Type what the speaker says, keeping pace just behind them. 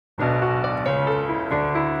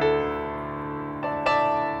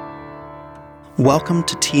Welcome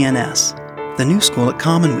to TNS, the new school at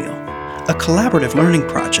Commonweal, a collaborative learning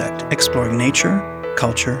project exploring nature,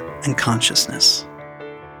 culture, and consciousness.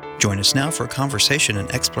 Join us now for a conversation and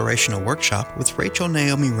explorational workshop with Rachel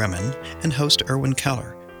Naomi Remen and host Erwin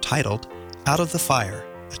Keller, titled Out of the Fire,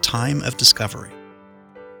 A Time of Discovery.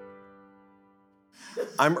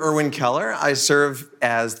 I'm Erwin Keller. I serve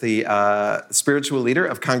as the spiritual leader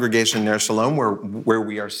of Congregation Ner Shalom, where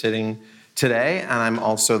we are sitting today, and I'm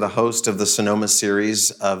also the host of the Sonoma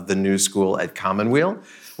series of the New School at Commonweal.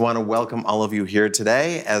 I want to welcome all of you here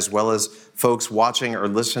today, as well as folks watching or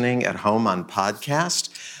listening at home on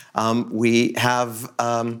podcast. We have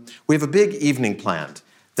a big evening planned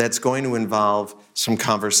that's going to involve some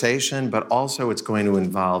conversation, but also it's going to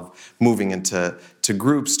involve moving into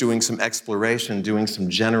groups, doing some exploration, doing some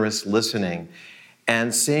generous listening,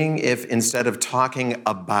 and seeing if instead of talking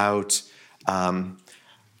about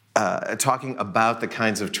the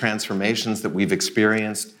kinds of transformations that we've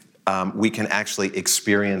experienced, we can actually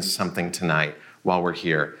experience something tonight while we're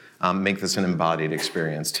here. Make this an embodied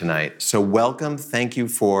experience tonight. So welcome. Thank you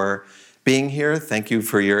for being here. Thank you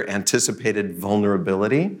for your anticipated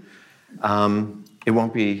vulnerability. It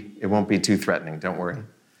won't be too threatening, don't worry.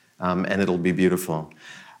 And it'll be beautiful.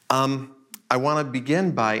 I want to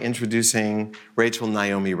begin by introducing Rachel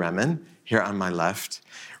Naomi Remen, here on my left.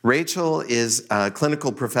 Rachel is a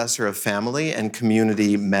clinical professor of family and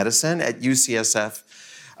community medicine at UCSF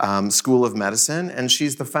School of Medicine, and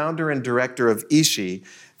she's the founder and director of ISHE,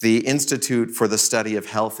 the Institute for the Study of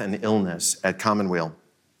Health and Illness at Commonweal,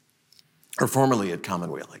 or formerly at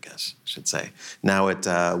Commonweal, I guess I should say, now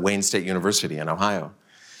at Wayne State University in Ohio.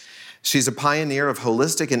 She's a pioneer of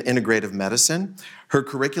holistic and integrative medicine. Her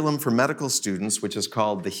curriculum for medical students, which is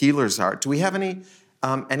called the Healer's Art. Do we have any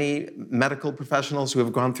medical professionals who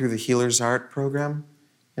have gone through the Healer's Art program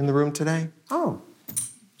in the room today? Oh,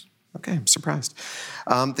 okay, I'm surprised.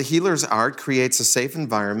 The Healer's Art creates a safe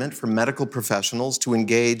environment for medical professionals to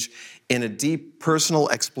engage in a deep personal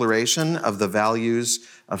exploration of the values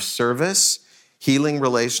of service, healing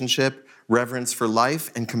relationship, reverence for life,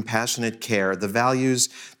 and compassionate care, the values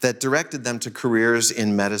that directed them to careers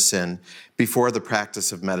in medicine before the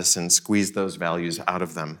practice of medicine squeezed those values out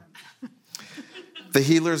of them. The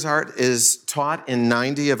Healer's Art is taught in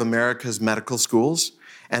 90 of America's medical schools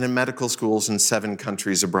and in medical schools in 7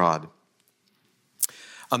 countries abroad.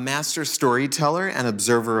 A master storyteller and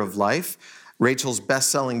observer of life, Rachel's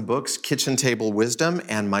best-selling books, Kitchen Table Wisdom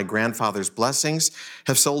and My Grandfather's Blessings,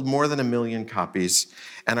 have sold more than 1 million copies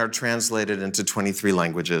and are translated into 23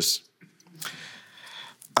 languages.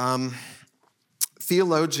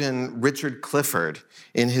 Theologian Richard Clifford,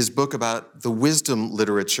 in his book about the wisdom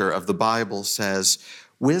literature of the Bible, says,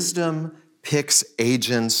 "Wisdom picks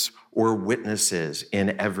agents or witnesses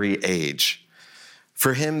in every age."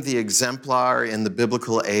 For him, the exemplar in the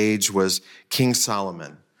biblical age was King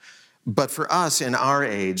Solomon. But for us in our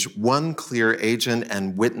age, one clear agent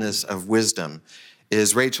and witness of wisdom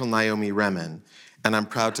is Rachel Naomi Remen, and I'm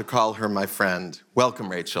proud to call her my friend. Welcome,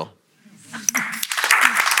 Rachel.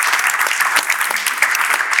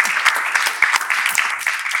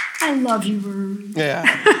 I love you, Vern. Yeah.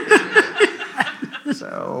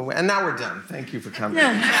 So, and now we're done. Thank you for coming.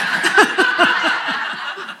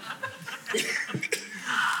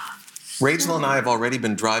 Rachel and I have already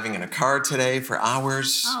been driving in a car today for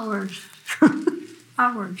hours.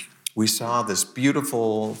 Hours. We saw this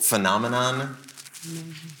beautiful phenomenon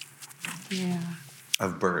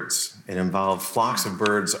of birds. It involved flocks of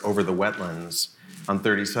birds over the wetlands on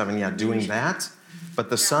 37. Yeah, doing that. But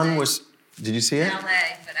the sun was, did you see it? LA,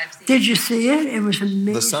 but I've seen Did you see it? It was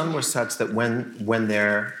amazing. The sun was such that when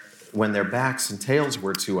their backs and tails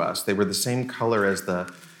were to us, they were the same color as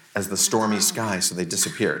the stormy sky, so they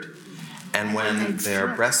disappeared. And when their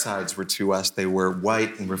breast sides were to us, they were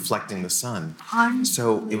white and reflecting the sun.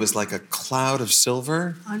 So it was like a cloud of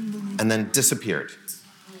silver, and then disappeared.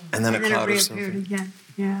 And then a cloud of silver. Again.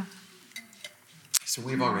 Yeah. So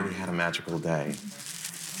we've already had a magical day.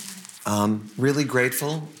 Really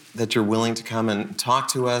grateful that you're willing to come and talk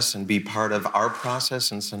to us and be part of our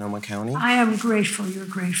process in Sonoma County. I am grateful you're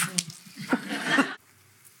grateful.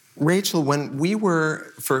 Rachel, when we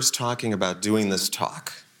were first talking about doing this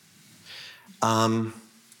talk,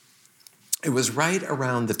 it was right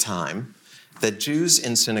around the time that Jews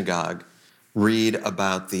in synagogue read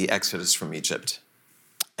about the Exodus from Egypt.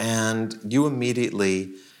 And you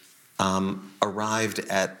immediately arrived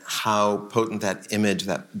at how potent that image,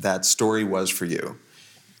 that story was for you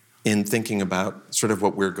in thinking about sort of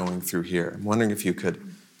what we're going through here. I'm wondering if you could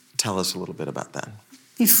tell us a little bit about that.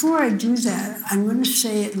 Before I do that, I'm going to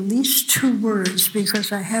say at least 2 words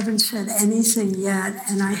because I haven't said anything yet,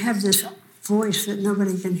 and I have this voice that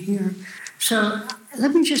nobody can hear. So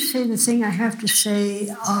let me just say the thing I have to say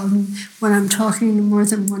when I'm talking to more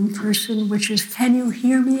than one person, which is, can you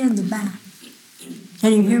hear me in the back?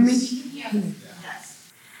 Can you hear me? Yeah.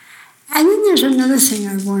 Yes. And then there's another thing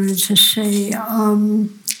I wanted to say.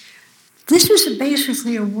 This is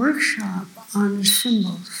basically a workshop on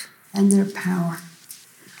symbols and their power.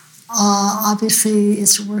 Obviously,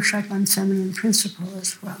 it's a workshop on feminine principle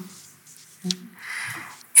as well.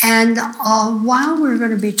 And while we're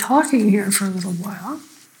going to be talking here for a little while,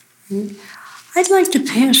 I'd like to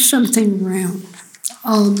pass something around.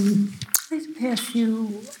 I'd like to pass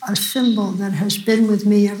you a symbol that has been with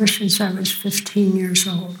me ever since I was 15 years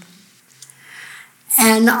old.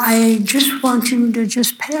 And I just want you to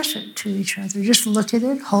just pass it to each other. Just look at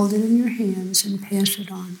it, hold it in your hands, and pass it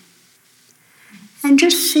on. And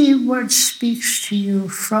just see what speaks to you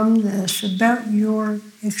from this about your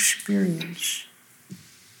experience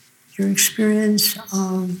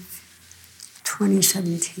of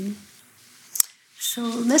 2017. So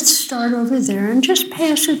let's start over there and just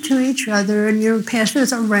pass it to each other, and you pass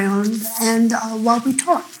it around and while we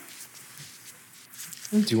talk.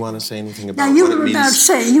 Do you want to say anything about now, you what were it means? about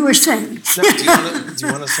saying, you were saying. No, do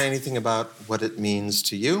you want to say anything about what it means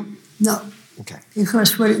to you? No. Okay.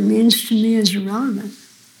 Because what it means to me is irrelevant.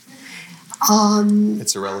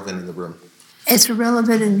 It's irrelevant in the room. It's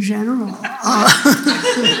irrelevant in general.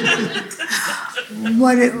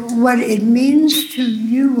 What it means to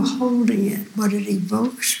you holding it, what it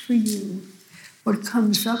evokes for you, what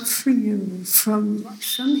comes up for you from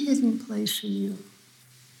some hidden place in you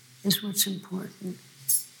is what's important.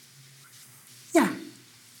 Yeah.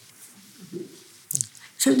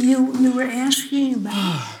 So you were asking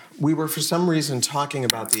about... We were, for some reason, talking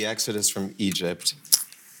about the Exodus from Egypt,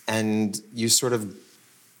 and you sort of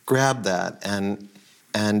grabbed that, and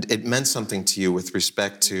it meant something to you with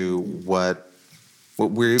respect to what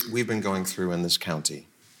we've been going through in this county.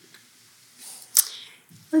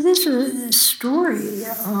 Well, this is a story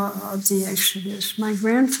of the Exodus. My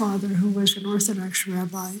grandfather, who was an Orthodox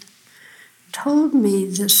rabbi, told me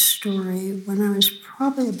this story when I was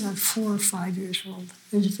probably about 4 or 5 years old.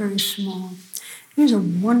 He was very small. He was a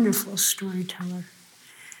wonderful storyteller.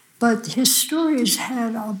 But his stories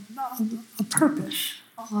had a purpose.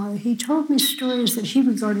 He told me stories that he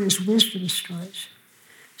regarded as wisdom stories.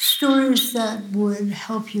 Stories that would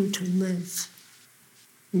help you to live,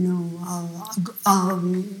 a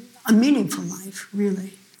meaningful life,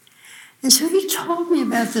 really. And so he told me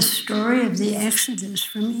about the story of the Exodus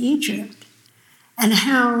from Egypt and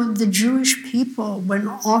how the Jewish people, when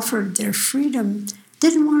offered their freedom,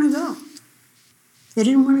 didn't want to go. They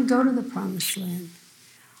didn't want to go to the Promised Land.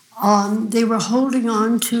 They were holding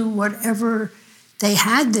on to whatever they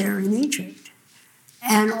had there in Egypt.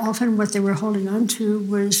 And often what they were holding on to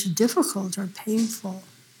was difficult or painful.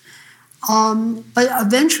 But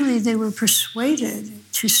eventually they were persuaded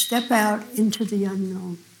to step out into the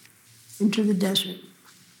unknown, into the desert.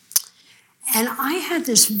 And I had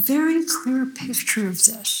this very clear picture of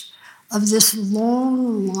this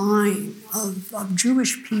long line of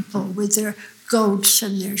Jewish people with their goats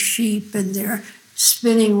and their sheep and their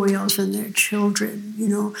spinning wheels and their children,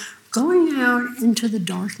 going out into the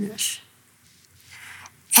darkness.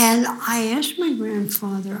 And I asked my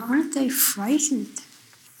grandfather, aren't they frightened?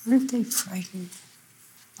 Aren't they frightened?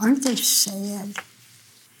 Aren't they sad?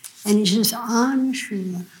 And he says,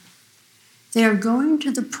 Neshula, they are going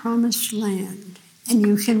to the Promised Land, and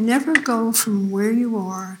you can never go from where you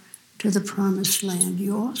are to the Promised Land.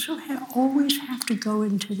 You also always have to go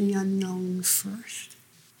into the unknown first.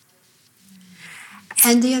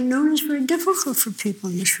 And the unknown is very difficult for people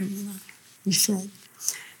in the Shemona, he said.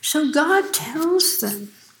 So God tells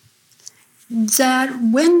them that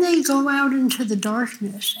when they go out into the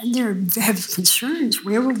darkness, and they have concerns,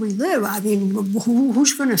 where will we live? I mean,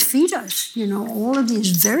 who's going to feed us? All of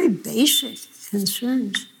these very basic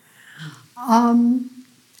concerns.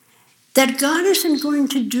 That God isn't going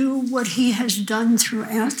to do what he has done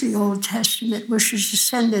throughout the Old Testament, which is to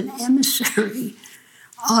send an emissary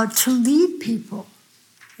to lead people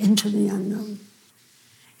into the unknown.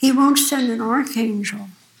 He won't send an archangel,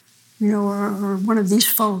 or one of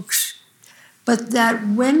these folks, but that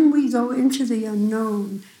when we go into the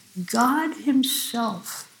unknown, God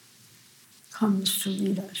himself comes to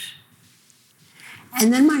lead us.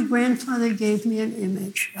 And then my grandfather gave me an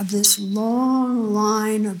image of this long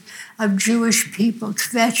line of Jewish people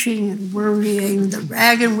kvetching and worrying. The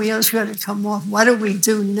wagon wheel's going to come off. What do we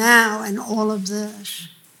do now? And all of this.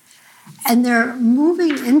 And they're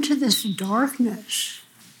moving into this darkness.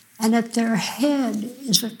 And at their head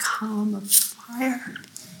is a column of fire.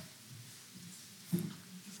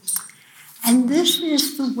 And this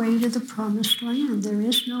is the way to the promised land. There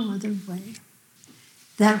is no other way.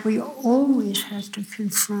 That we always have to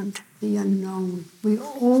confront the unknown. We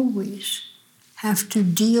always have to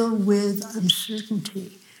deal with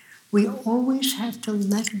uncertainty. We always have to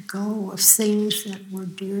let go of things that were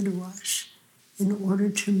dear to us in order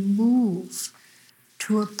to move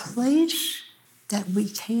to a place that we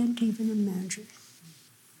can't even imagine.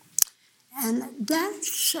 And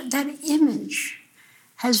that image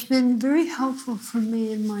has been very helpful for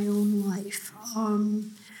me in my own life.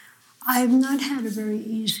 I've not had a very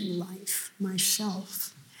easy life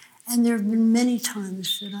myself. And there have been many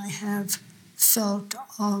times that I have felt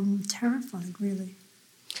terrified, really.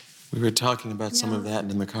 We were talking about some of that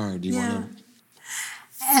in the car. Do you want to?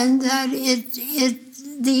 And that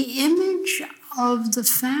the image of the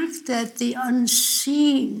fact that the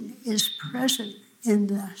unseen is present in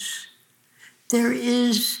this. There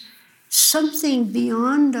is something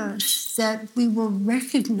beyond us that we will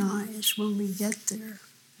recognize when we get there.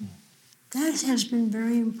 That has been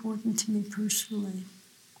very important to me personally.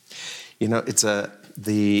 You know,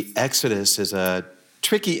 the Exodus is a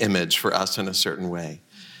tricky image for us in a certain way,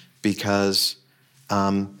 because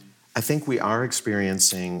I think we are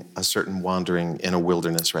experiencing a certain wandering in a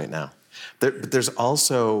wilderness right now. But there's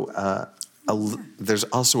also a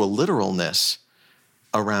literalness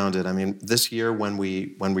around it. I mean, this year when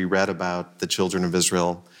we read about the children of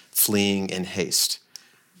Israel fleeing in haste,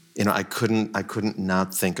 you know, I couldn't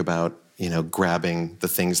not think about, you know, grabbing the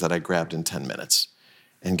things that I grabbed in 10 minutes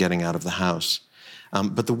and getting out of the house.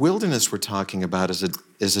 But the wilderness we're talking about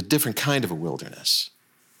is a different kind of a wilderness,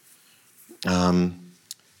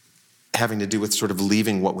 having to do with sort of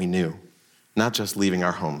leaving what we knew, not just leaving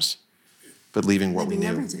our homes, but leaving what we knew.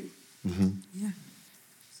 Everything. Mm-hmm. Yeah.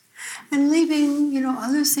 And leaving, you know,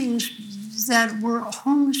 other things that were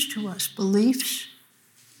homes to us, beliefs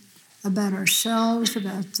about ourselves,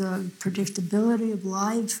 about the predictability of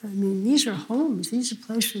life. I mean, these are homes. These are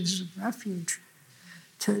places of refuge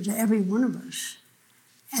to every one of us.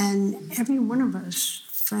 And every one of us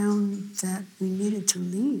found that we needed to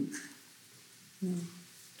leave. Yeah.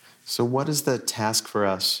 So what is the task for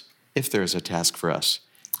us, if there is a task for us,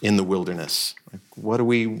 in the wilderness? Like, what do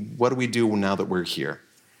we do now that we're here?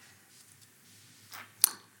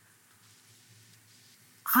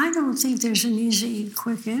 I don't think there's an easy,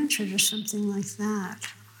 quick answer to something like that.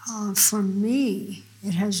 For me,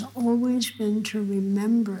 it has always been to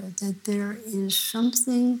remember that there is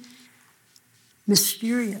something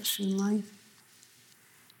mysterious in life,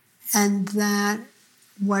 and that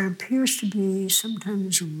what appears to be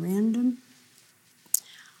sometimes random,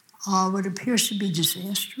 what appears to be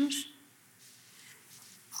disastrous,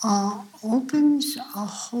 opens a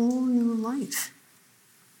whole new life.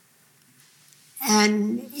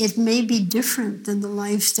 And it may be different than the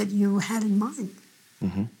life that you had in mind.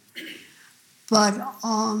 Mm-hmm. But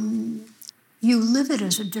you live it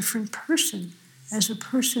as a different person, as a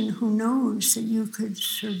person who knows that you could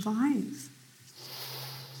survive.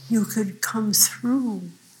 You could come through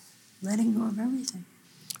letting go of everything.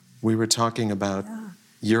 We were talking about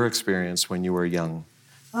your experience when you were young.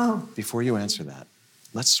 Oh. Before you answer that,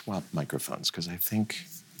 let's swap microphones, because I think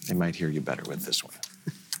they might hear you better with this one.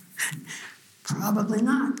 Probably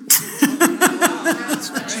not.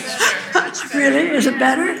 Really? Is it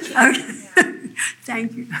better? Okay.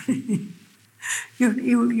 Thank you.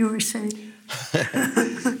 You were saying?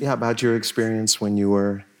 Yeah, about your experience when you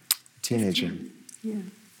were a teenager. Yeah.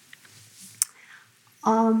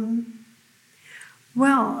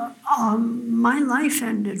 My life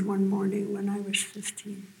ended one morning when I was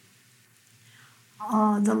 15.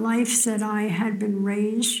 The life that I had been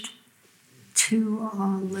raised to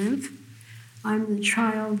live. I'm the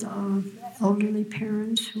child of elderly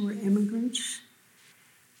parents who were immigrants.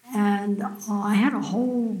 And I had a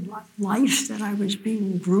whole life that I was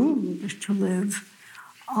being groomed to live.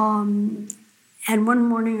 And one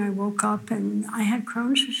morning I woke up and I had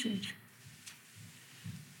Crohn's disease,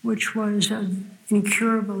 which was an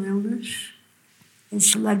incurable illness.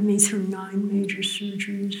 It's led me through 9 major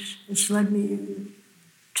surgeries. It's led me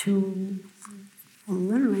to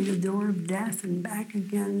literally the door of death and back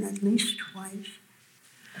again at least twice.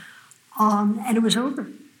 And it was over.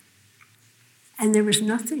 And there was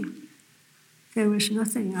nothing. There was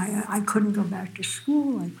nothing. I couldn't go back to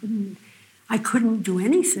school. I couldn't do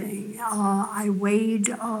anything. I weighed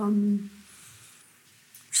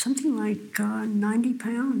something like 90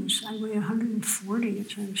 pounds. I weigh 140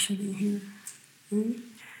 as I'm sitting here. Right?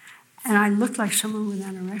 And I looked like someone with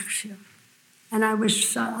anorexia. And I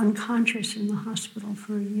was unconscious in the hospital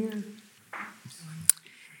for a year.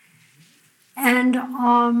 And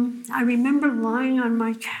I remember lying on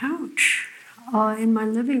my couch in my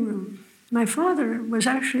living room. My father was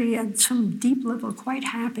actually at some deep level quite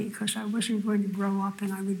happy because I wasn't going to grow up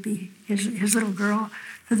and I would be his little girl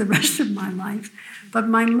for the rest of my life. But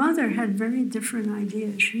my mother had very different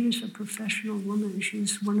ideas. She is a professional woman.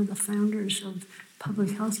 She's one of the founders of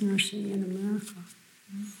public health nursing in America.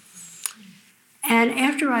 And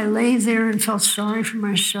after I lay there and felt sorry for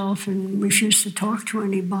myself and refused to talk to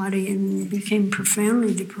anybody and became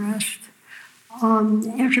profoundly depressed,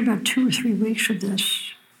 after about 2 or 3 weeks of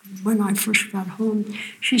this, when I first got home,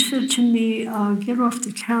 she said to me, get off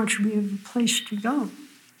the couch, we have a place to go.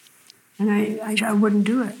 And I wouldn't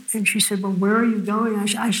do it. And she said, well, where are you going?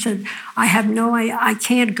 I said, I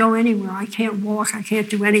can't go anywhere. I can't walk. I can't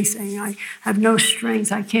do anything. I have no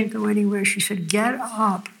strength. I can't go anywhere. She said, get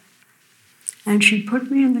up. And she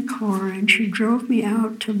put me in the car and she drove me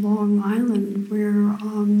out to Long Island where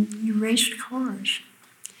you raced cars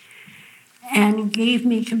and gave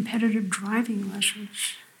me competitive driving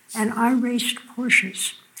lessons. And I raced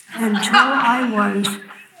Porsches until I was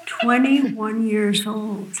 21 years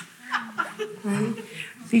old, right?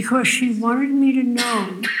 Because she wanted me to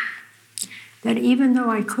know that even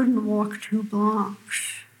though I couldn't walk 2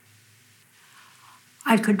 blocks,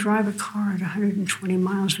 I could drive a car at 120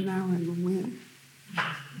 miles an hour in the wind.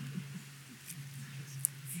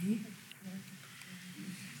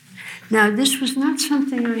 Now, this was not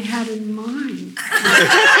something I had in mind.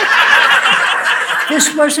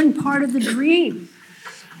 This wasn't part of the dream.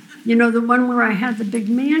 You know, the one where I had the big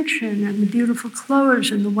mansion and the beautiful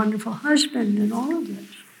clothes and the wonderful husband and all of this,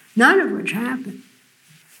 none of which happened.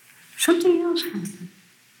 Something else happened.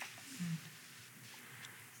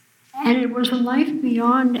 And it was a life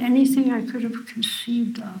beyond anything I could have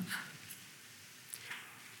conceived of.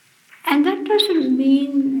 And that doesn't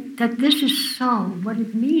mean that this is so. What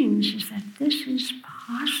it means is that this is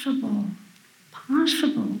possible.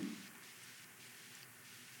 Possible.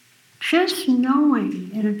 Just knowing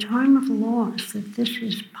in a time of loss that this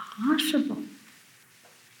is possible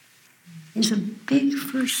is a big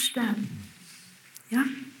first step. Yeah?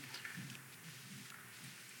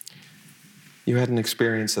 You had an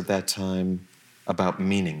experience at that time about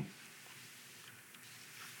meaning.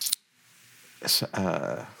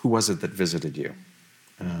 Who was it that visited you?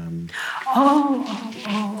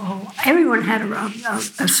 Everyone had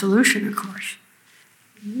a solution, of course.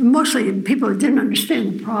 Mostly people who didn't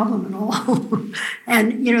understand the problem at all.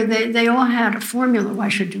 And, you know, they all had a formula. Well, I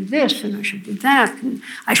should do this, and I should do that, and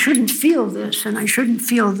I shouldn't feel this, and I shouldn't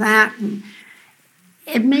feel that. And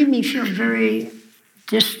it made me feel very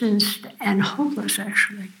distanced and hopeless,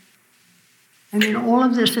 actually. I mean, all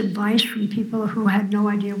of this advice from people who had no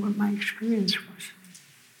idea what my experience was.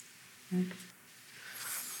 Right?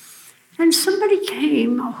 And somebody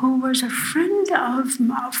came who was a friend of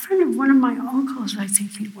one of my uncles, I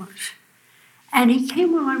think he was. And he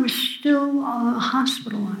came while I was still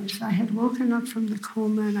hospitalized. I had woken up from the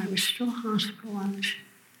coma and I was still hospitalized.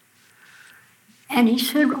 And he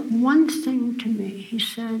said one thing to me. He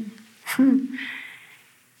said,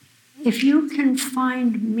 if you can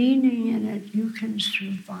find meaning in it, you can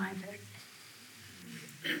survive it.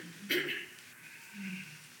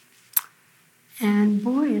 And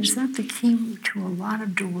boy, is that the key to a lot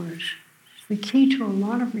of doors. It's the key to a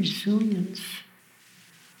lot of resilience.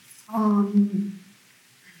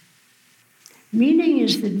 Meaning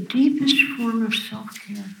is the deepest form of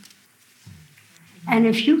self-care. And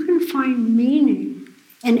if you can find meaning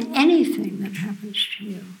in anything that happens to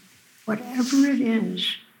you, whatever it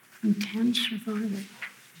is, you can survive it.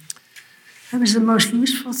 That was the most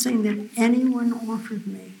useful thing that anyone offered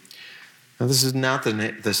me. Now, this is not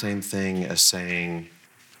the same thing as saying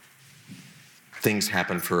things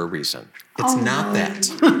happen for a reason. It's not that.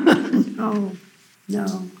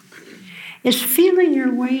 No. It's feeling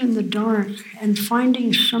your way in the dark and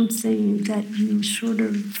finding something that you sort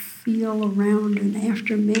of feel around, and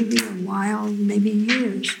after maybe a while, maybe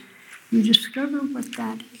years, you discover what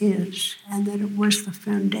that is and that it was the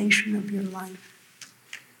foundation of your life.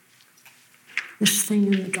 This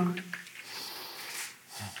thing in the dark.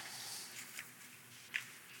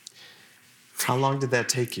 How long did that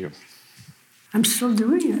take you? I'm still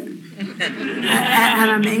doing it.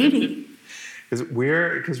 And I'm 80. Because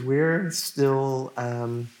we're still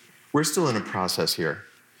in a process here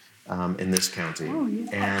in this county. Oh, yeah.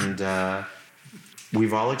 And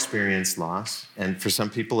we've all experienced loss. And for some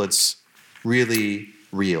people, it's really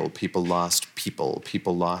real. People lost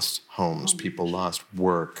homes, people lost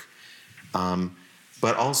work.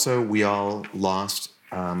 But also, we all lost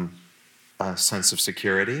a sense of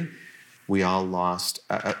security. We all lost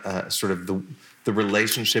sort of the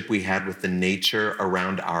relationship we had with the nature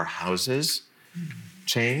around our houses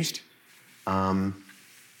changed.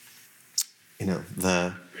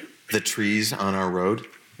 The trees on our road,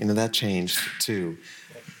 that changed too.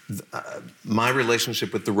 My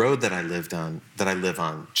relationship with the road that I live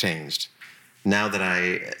on, changed. Now that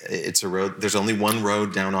it's a road, there's only one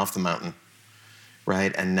road down off the mountain,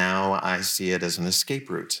 right? And now I see it as an escape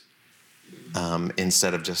route,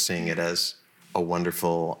 instead of just seeing it as a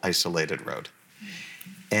wonderful, isolated road.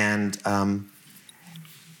 And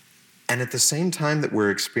at the same time that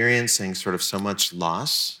we're experiencing sort of so much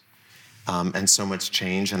loss, and so much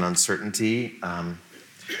change and uncertainty,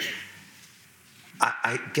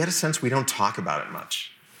 I get a sense we don't talk about it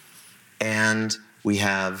much. And we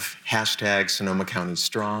have hashtag Sonoma County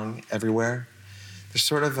Strong everywhere. There's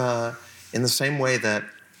sort of in the same way that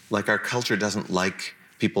like our culture doesn't like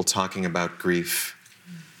people talking about grief.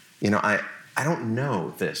 I don't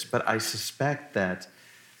know this, but I suspect that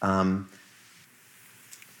at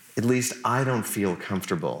least I don't feel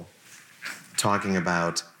comfortable talking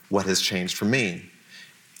about what has changed for me,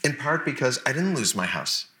 in part because I didn't lose my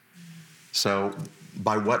house. So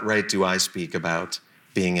by what right do I speak about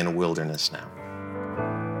being in a wilderness now?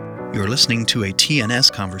 You're listening to a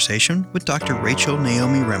TNS conversation with Dr. Rachel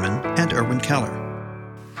Naomi Remen and Erwin Keller.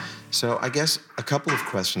 So I guess a couple of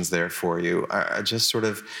questions there for you are just sort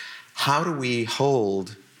of, how do we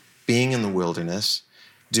hold being in the wilderness,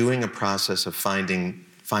 doing a process of finding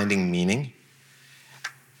meaning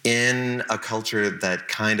in a culture that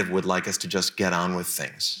kind of would like us to just get on with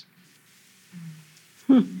things?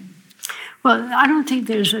 Well, I don't think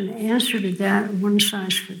there's an answer to that, one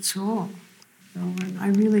size fits all. I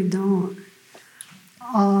really don't.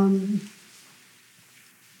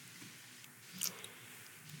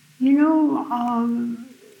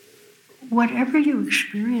 Whatever you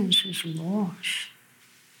experience as loss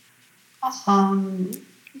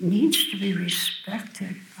needs to be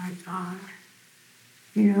respected by God.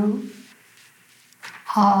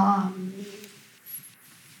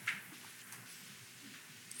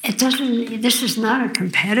 This is not a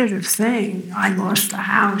competitive thing. I lost a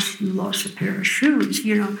house, you lost a pair of shoes.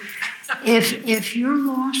 If your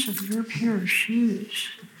loss of your pair of shoes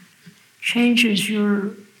changes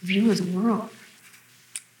your view of the world,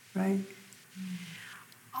 right?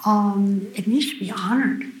 It needs to be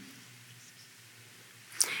honored.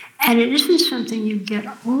 And it isn't something you get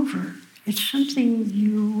over. It's something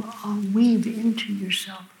you weave into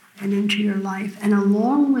yourself and into your life. And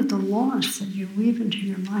along with the loss that you weave into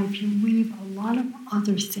your life, you weave a lot of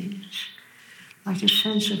other things, like a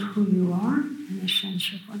sense of who you are, and a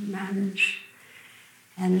sense of what matters,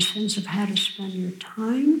 and a sense of how to spend your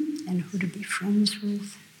time and who to be friends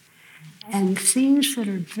with, and things that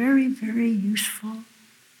are very, very useful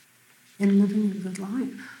in living a good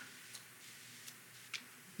life.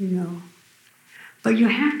 But you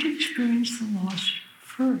have to experience the loss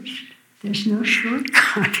first. There's no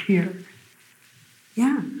shortcut here.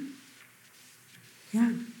 Yeah.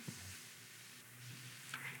 And,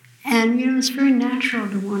 it's very natural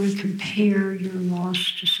to want to compare your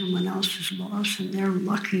loss to someone else's loss, and they're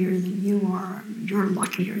luckier than you are, you're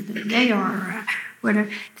luckier than they are, or whatever.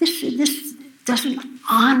 This doesn't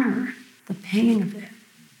honor the pain of it.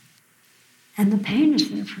 And the pain is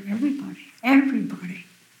there for everybody. Everybody.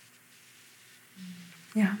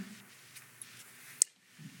 Yeah.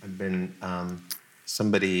 I've been,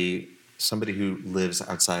 somebody who lives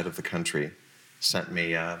outside of the country sent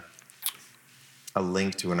me a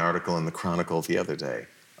link to an article in the Chronicle the other day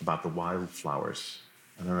about the wildflowers.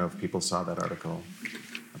 I don't know if people saw that article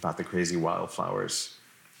about the crazy wildflowers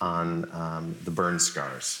on the burn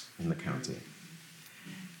scars in the county.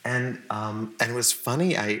 And it was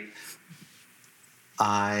funny, I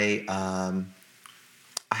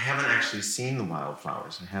haven't actually seen the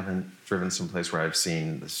wildflowers. I haven't driven someplace where I've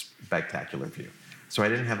seen this spectacular view. So I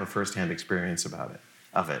didn't have a firsthand experience of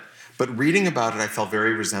it. But reading about it, I felt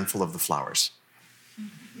very resentful of the flowers.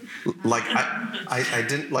 I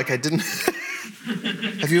didn't.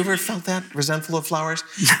 Have you ever felt that, resentful of flowers?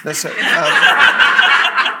 No, so,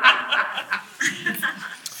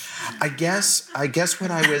 I guess what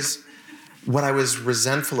I was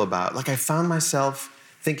resentful about, I found myself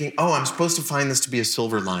thinking, oh, I'm supposed to find this to be a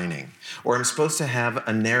silver lining, or I'm supposed to have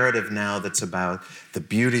a narrative now that's about the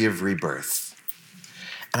beauty of rebirth.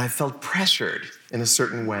 And I felt pressured in a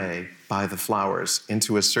certain way by the flowers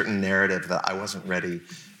into a certain narrative that I wasn't ready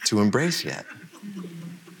to embrace yet.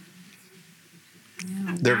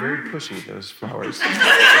 Yeah. They're very pushy, those flowers.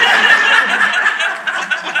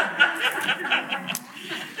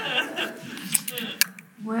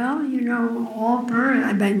 Well, all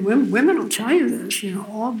birth, women will tell you this,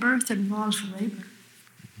 all birth involves labor.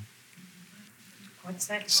 What's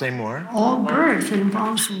that? Say more. All birth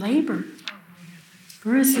involves labor.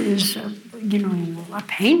 Birth is, a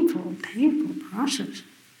painful process.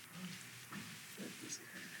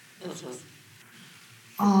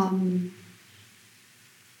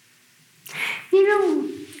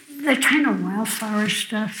 The kind of wildflower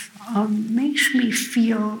stuff makes me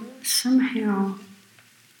feel somehow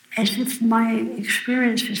as if my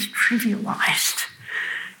experience is trivialized,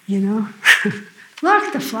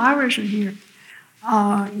 Look, the flowers are here.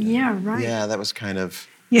 Yeah, right. Yeah, that was kind of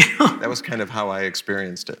how I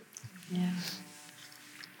experienced it. Yeah.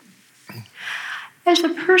 As a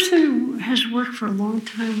person who has worked for a long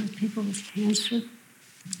time with people with cancer,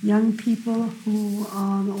 young people who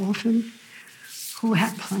often who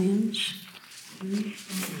have plans,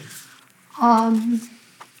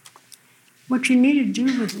 what you need to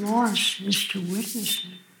do with loss is to witness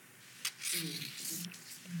it,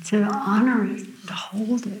 to honor it, to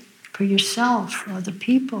hold it for yourself, for other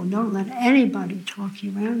people. Don't let anybody talk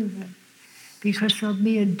you out of it, because there'll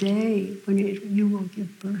be a day when you will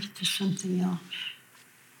give birth to something else.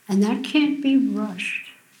 And that can't be rushed.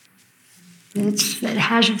 It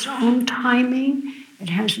has its own timing, it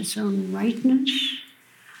has its own rightness,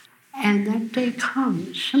 and that day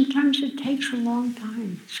comes. Sometimes it takes a long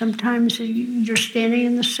time. Sometimes you're standing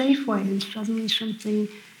in the Safeway and suddenly something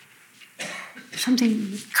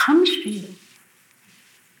comes to you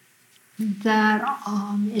that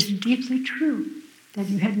is deeply true, that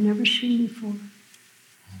you had never seen before.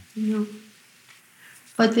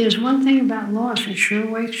 But there's one thing about loss, it sure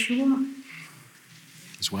wakes you up.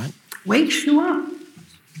 It's what? Wakes you up.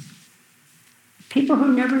 People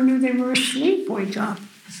who never knew they were asleep wake up.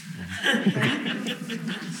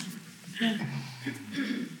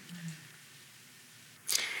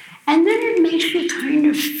 And then it makes you kind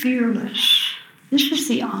of fearless. This is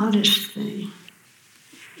the oddest thing.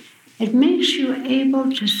 It makes you able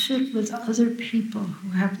to sit with other people who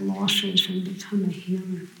have losses and become a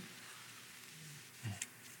healer.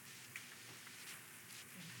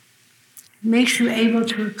 It makes you able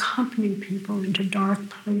to accompany people into dark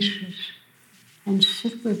places and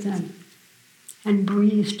sit with them and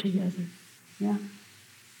breathe together. Yeah.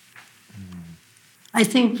 I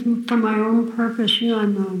think for my own purpose,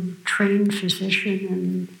 I'm a trained physician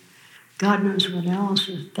and God knows what else,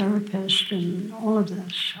 a therapist and all of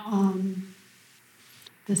this.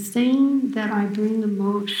 The thing that I bring the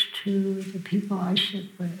most to the people I sit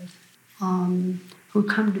with, who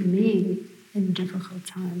come to me in difficult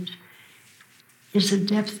times, is the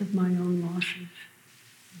depth of my own losses.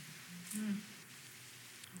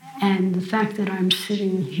 And the fact that I'm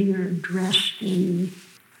sitting here dressed in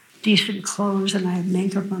decent clothes and I have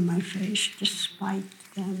makeup on my face despite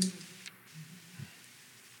them.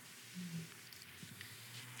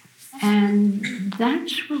 And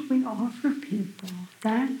that's what we offer people,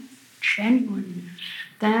 that genuineness,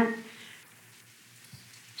 that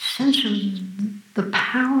sense of the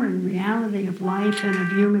power and reality of life and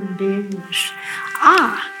of human beingness.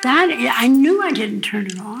 I knew I didn't turn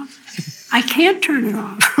it off. I can't turn it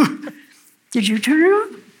off. Did you turn it off?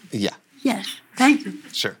 Yeah. Yes. Thank you.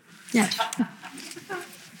 Sure. Yes.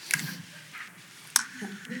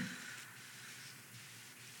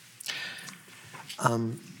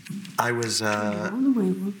 I was...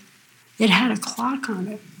 It had a clock on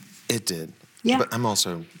it. It did. Yeah. But I'm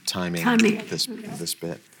also timing this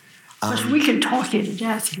bit. Because we can talk you to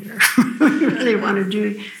death here. We really want to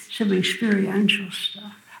do some experiential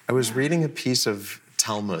stuff. I was reading a piece of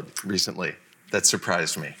Talmud recently that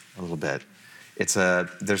surprised me a little bit.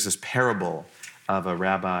 There's this parable of a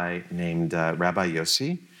rabbi named Rabbi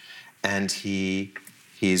Yossi, and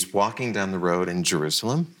he's walking down the road in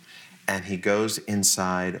Jerusalem, and he goes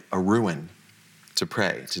inside a ruin to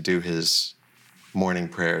pray, to do his morning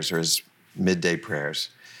prayers or his midday prayers.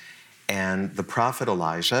 And the prophet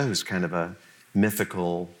Elijah, who's kind of a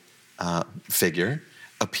mythical figure,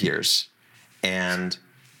 appears and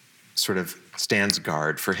sort of stands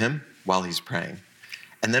guard for him while he's praying.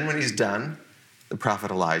 And then when he's done, the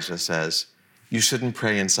prophet Elijah says, "You shouldn't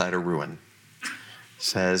pray inside a ruin."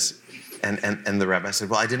 And the rabbi said,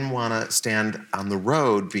 "Well, I didn't want to stand on the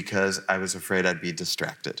road because I was afraid I'd be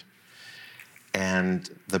distracted." And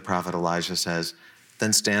the prophet Elijah says,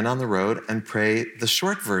 "Then stand on the road and pray the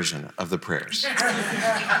short version of the prayers."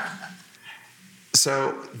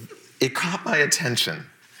 So it caught my attention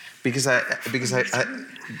because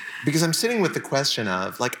I'm sitting with the question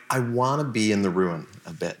of, like, I want to be in the ruin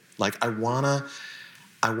a bit. Like, I want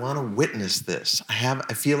to witness this.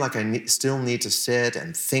 I feel like I still need to sit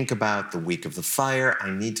and think about the week of the fire.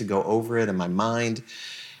 I need to go over it in my mind.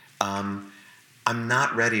 I'm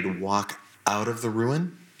not ready to walk out of the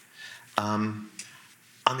ruin. On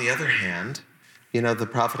the other hand, You know, the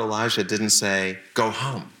prophet Elijah didn't say, go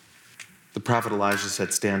home. The prophet Elijah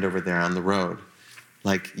said, stand over there on the road.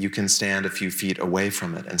 Like, you can stand a few feet away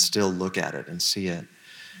from it and still look at it and see it.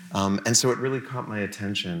 And so it really caught my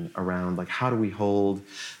attention around, like, how do we hold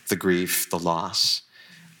the grief, the loss?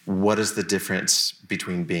 What is the difference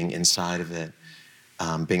between being inside of it,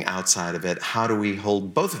 being outside of it? How do we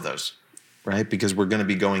hold both of those, right? Because we're going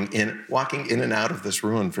to be walking in and out of this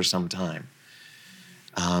ruin for some time.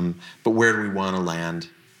 But where do we want to land?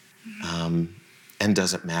 And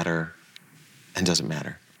does it matter? And does it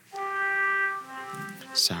matter?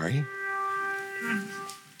 Sorry.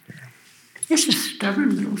 It's a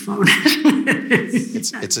stubborn little phone.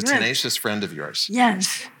 It's a tenacious friend of yours.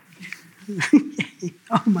 Yes.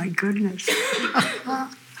 Oh, my goodness. Yeah.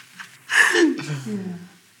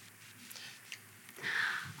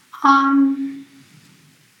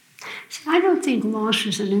 See, I don't think loss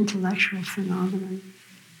is an intellectual phenomenon.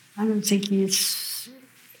 I don't think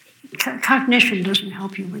cognition doesn't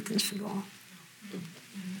help you with this at all.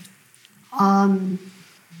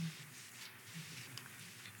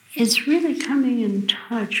 It's really coming in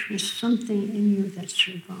touch with something in you that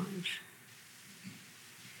survives.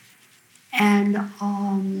 And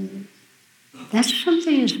that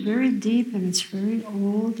something is very deep and it's very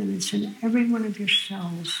old and it's in every one of your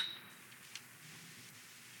cells.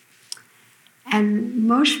 And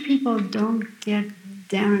most people don't get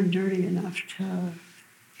down and dirty enough to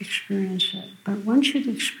experience it. But once you've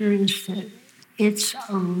experienced it, it's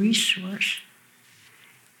a resource.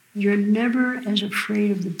 You're never as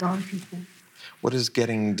afraid of the dark again. What does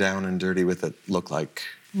getting down and dirty with it look like?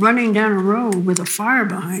 Running down a road with a fire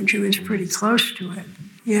behind you is pretty close to it.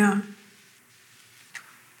 Yeah.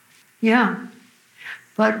 Yeah.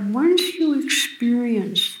 But once you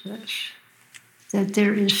experience this, that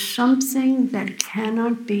there is something that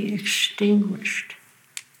cannot be extinguished,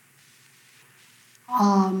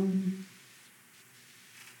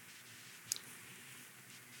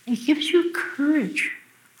 it gives you courage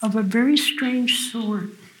of a very strange sort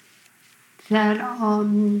that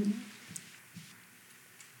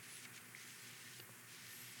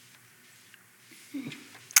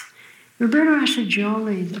Roberto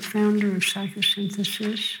Assagioli, the founder of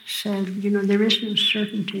psychosynthesis, said, there is no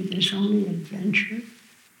certainty, there's only adventure.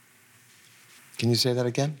 Can you say that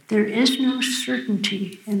again? There is no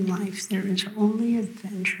certainty in life, there is only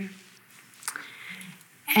adventure.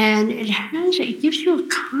 And it gives you a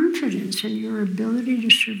confidence in your ability to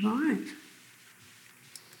survive,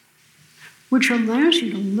 which allows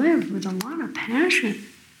you to live with a lot of passion.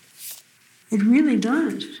 It really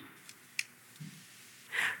does.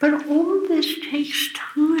 But all this takes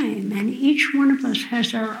time, and each one of us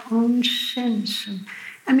has our own sense of,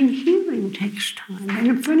 healing takes time. And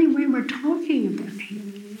in a funny way, we're talking about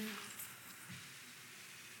healing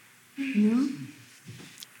now.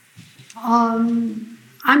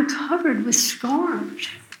 I'm covered with scars.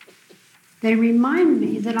 They remind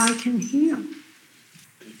me that I can heal.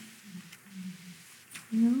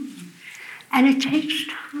 And it takes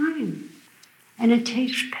time. And it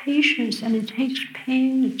takes patience, and it takes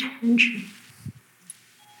paying attention.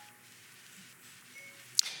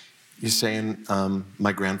 You say in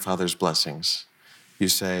My Grandfather's Blessings, you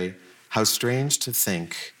say, how strange to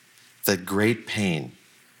think that great pain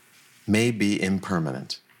may be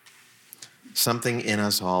impermanent. Something in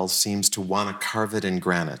us all seems to want to carve it in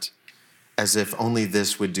granite, as if only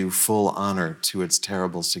this would do full honor to its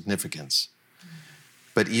terrible significance.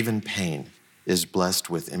 But even pain is blessed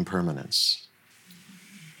with impermanence.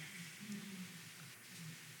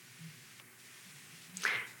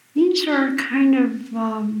 These are kind of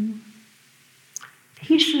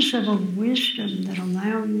pieces of a wisdom that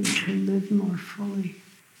allow you to live more fully.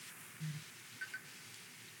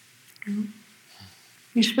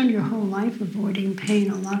 You spend your whole life avoiding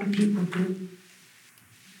pain. A lot of people do.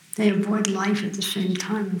 They avoid life at the same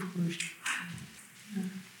time, of course.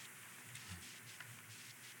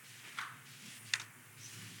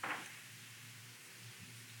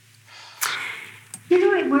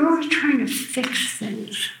 We're always trying to fix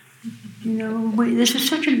things. This is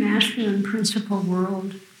such a masculine principle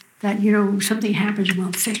world that, something happens,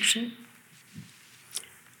 we'll fix it.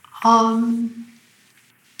 I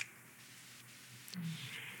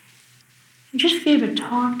just gave a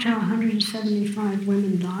talk to 175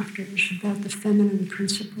 women doctors about the feminine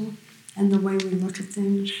principle and the way we look at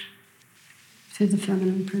things through the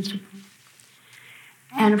feminine principle.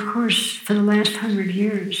 And of course, for the last 100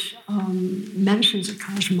 years, medicine's a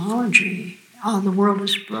cosmology. The world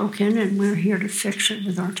is broken, and we're here to fix it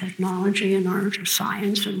with our technology and our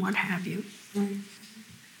science and what have you. Right?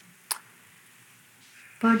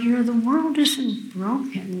 But the world isn't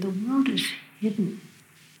broken. The world is hidden.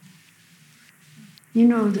 You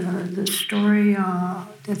know the story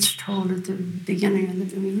that's told at the beginning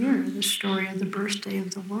of the new year, the story of the birthday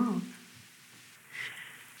of the world.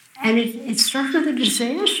 And it starts with a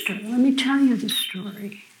disaster. Let me tell you the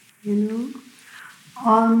story, you know.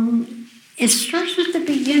 It starts at the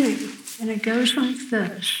beginning, and it goes like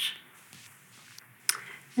this.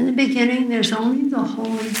 In the beginning, there's only the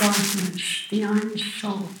holy darkness, the Ein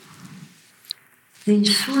Sof, the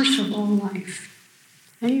source of all life.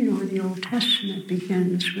 And you know, the Old Testament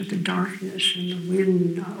begins with the darkness and the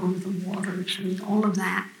wind over the waters and all of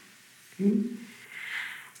that. Okay?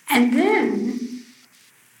 And then,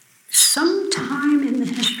 sometime in the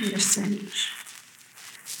history of things,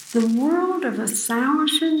 the world of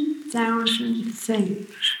 1,000 things,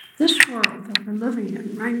 this world that we're living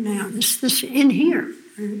in right now, this in here,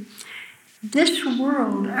 right? This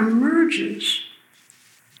world emerges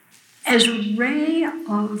as a ray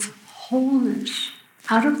of wholeness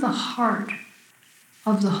out of the heart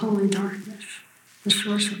of the holy darkness, the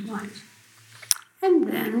source of life. And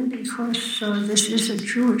then, because this is a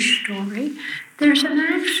Jewish story, there's an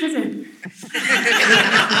accident.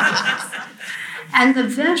 And the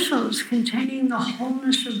vessels containing the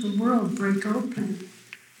wholeness of the world break open.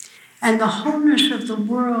 And the wholeness of the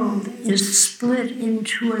world is split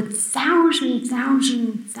into 1,000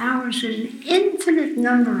 infinite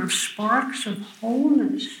number of sparks of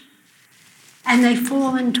wholeness. And they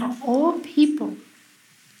fall into all people,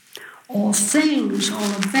 all things,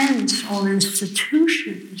 all events, all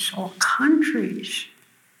institutions, all countries,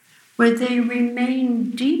 where they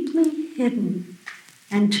remain deeply hidden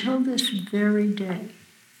until this very day.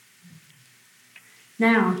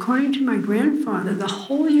 Now, according to my grandfather, the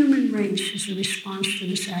whole human race is a response to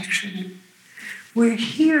this accident. We're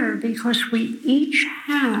here because we each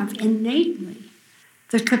have innately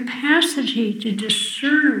the capacity to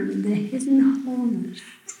discern the hidden wholeness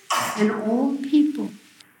in all people,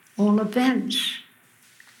 all events,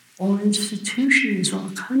 all institutions, all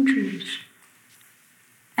countries.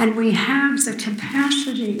 And we have the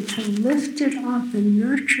capacity to lift it up and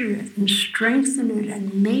nurture it and strengthen it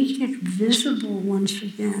and make it visible once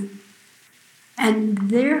again. And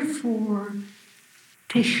therefore,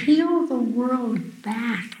 to heal the world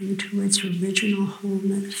back into its original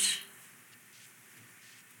wholeness.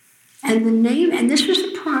 And this is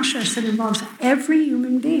a process that involves every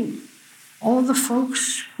human being. All the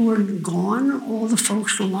folks who are gone, all the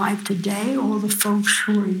folks alive today, all the folks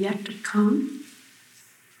who are yet to come.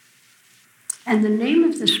 And the name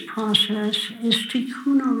of this process is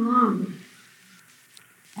Tikkun Olam.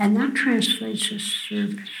 And that translates as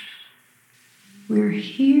service. We're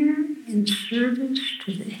here in service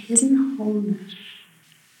to the hidden wholeness,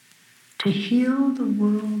 to heal the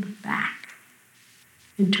world back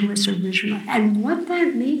into its original. And what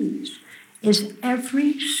that means is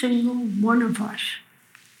every single one of us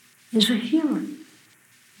is a healer.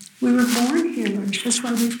 We were born healers. That's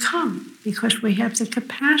why we've come, because we have the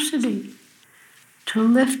capacity to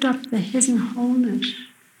lift up the hidden wholeness,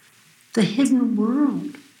 the hidden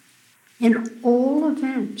world in all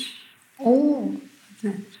events, all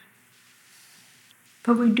events.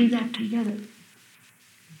 But we do that together.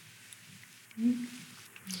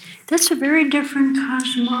 That's a very different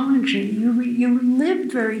cosmology. You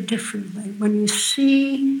live very differently when you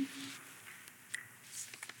see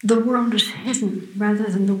the world is hidden rather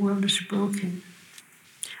than the world is broken.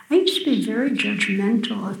 I used to be very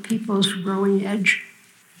judgmental of people's growing edge.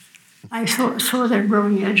 I saw their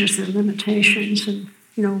growing edge as their limitations, and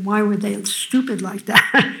why were they stupid like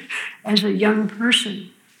that as a young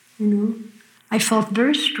person? I felt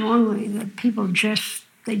very strongly that people just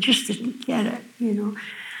didn't get it.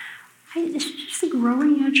 This is just the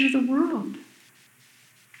growing edge of the world,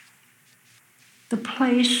 the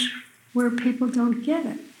place where people don't get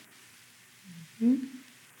it.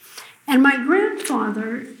 And my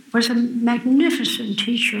grandfather was a magnificent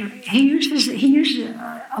teacher. He used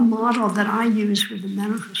a model that I use with the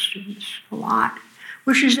medical students a lot,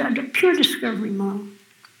 which is a pure discovery model.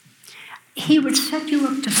 He would set you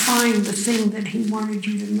up to find the thing that he wanted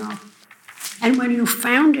you to know. And when you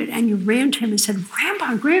found it and you ran to him and said,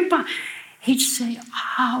 Grandpa, he'd say,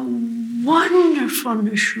 how wonderful,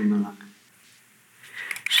 Neshumala.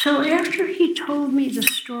 So after he told me the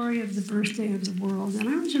story of the birthday of the world, and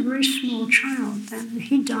I was a very small child, and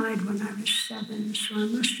he died when I was 7, so I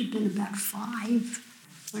must have been about 5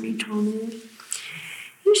 when he told me this.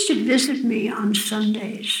 He used to visit me on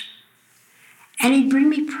Sundays, and he'd bring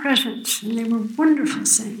me presents, and they were wonderful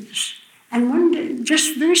things. And one day,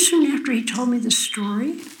 just very soon after he told me the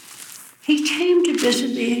story, he came to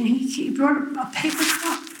visit me, and he brought a paper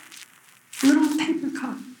cup, a little paper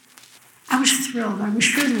cup. I was thrilled. I was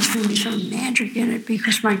sure there was going to be some magic in it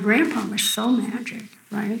because my grandpa was so magic,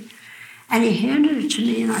 right? And he handed it to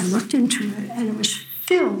me, and I looked into it, and it was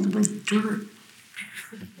filled with dirt.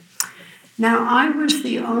 Now, I was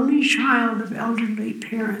the only child of elderly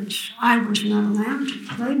parents. I was not allowed to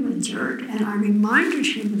play with dirt, and I reminded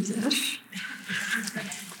him of this.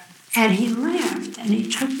 And he laughed, and he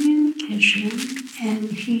took me in the kitchen, and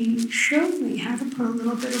he showed me how to put a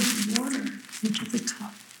little bit of water into the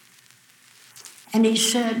cup. And he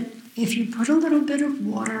said, if you put a little bit of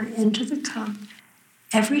water into the cup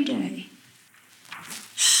every day,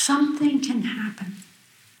 something can happen.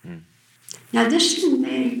 Now, this didn't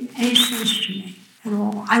make any sense to me at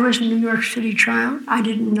all. I was a New York City child. I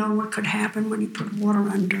didn't know what could happen when you put water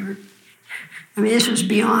on dirt. I mean, this was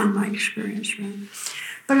beyond my experience, right?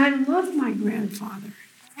 But I loved my grandfather.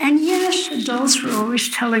 And yes, adults were always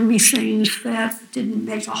telling me things that didn't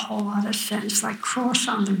make a whole lot of sense, like cross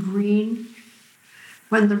on the green,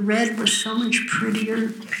 when the red was so much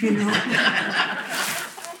prettier, you know.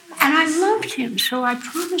 And I loved him, so I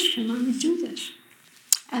promised him I would do this.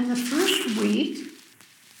 And the first week,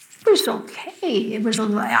 it was okay.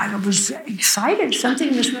 I was excited.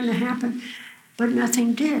 Something was going to happen, but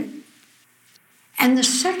nothing did. And the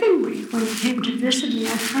second week, when he came to visit me,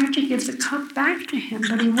 I tried to give the cup back to him,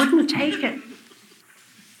 but he wouldn't take it.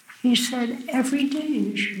 He said, every day,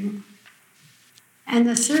 Neshama. And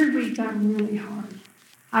the third week got really hard.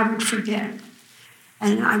 I would forget.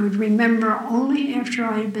 And I would remember only after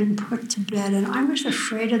I had been put to bed. And I was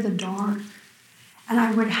afraid of the dark. And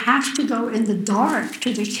I would have to go in the dark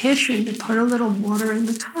to the kitchen to put a little water in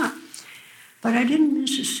the cup. But I didn't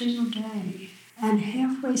miss a single day. And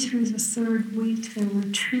halfway through the third week, there were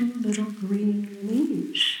 2 little green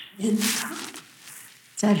leaves in the cup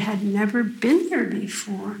that had never been there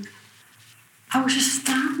before. I was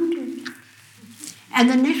astounded. And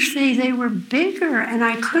the next day, they were bigger, and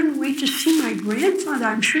I couldn't wait to see my grandfather.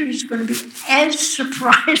 I'm sure he's going to be as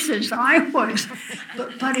surprised as I was.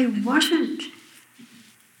 But he wasn't.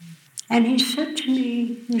 And he said to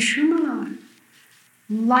me, Neshama,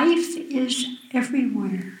 life is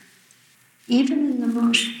everywhere, even in the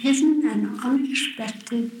most hidden and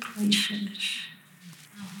unexpected places.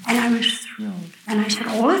 And I was thrilled. And I said,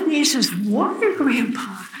 all it needs is water,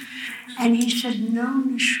 Grandpa. And he said, no,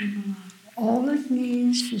 Neshama, all it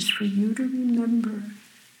needs is for you to remember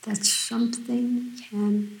that something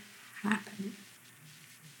can happen.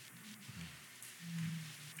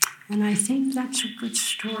 And I think that's a good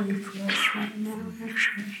story for us right now,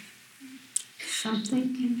 actually.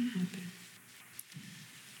 Something can happen.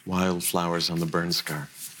 Wildflowers on the burn scar.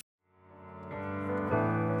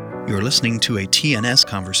 You're listening to a TNS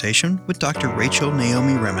conversation with Dr. Rachel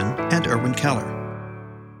Naomi Remen and Erwin Keller.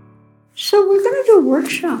 So we're going to do a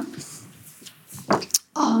workshop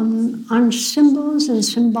on symbols and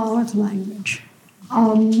symbolic language.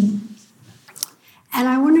 And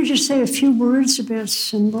I want to just say a few words about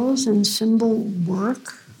symbols and symbol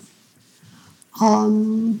work.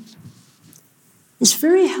 It's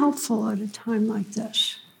very helpful at a time like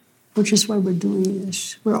this, which is why we're doing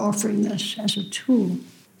this. We're offering this as a tool.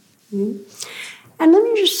 And let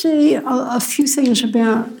me just say a few things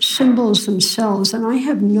about symbols themselves. And I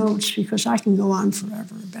have notes because I can go on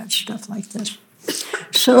forever about stuff like this.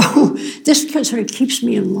 So this sort of keeps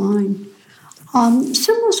me in line.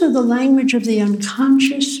 Symbols are the language of the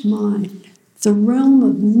unconscious mind, the realm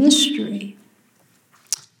of mystery,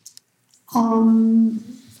 the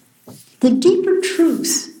deeper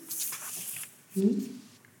truth.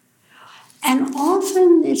 And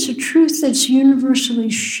often it's a truth that's universally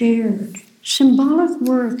shared. Symbolic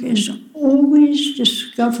work is always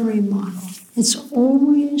discovery model. It's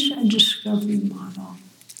always a discovery model.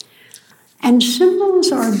 And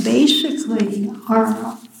symbols are basically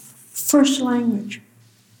our first language,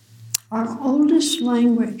 our oldest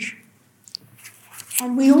language.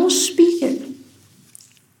 And we all speak it.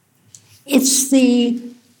 It's the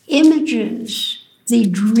images, the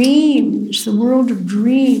dreams, the world of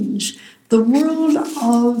dreams, the world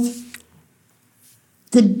of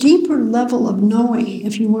the deeper level of knowing,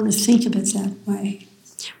 if you want to think of it that way.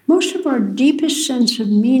 Most of our deepest sense of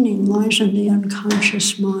meaning lies in the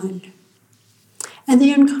unconscious mind. And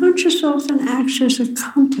the unconscious often acts as a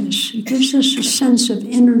compass. It gives us a sense of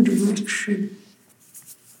inner direction.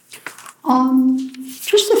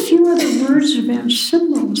 Just a few other words about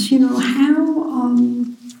symbols. You know,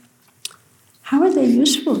 how are they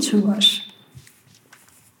useful to us?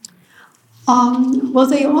 Well,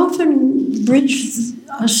 they often bridge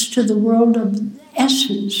us to the world of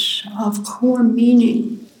essence, of core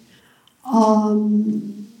meaning.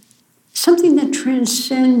 something that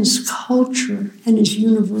transcends culture and is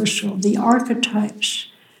universal, the archetypes,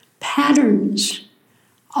 patterns,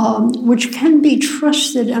 which can be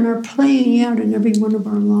trusted and are playing out in every one of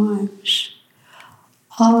our lives.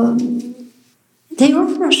 They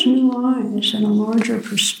offer us new eyes and a larger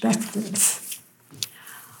perspective.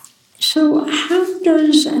 So how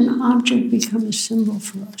does an object become a symbol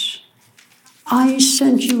for us? I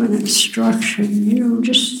sent you an instruction,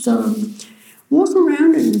 just walk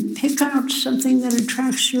around and pick out something that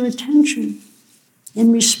attracts your attention in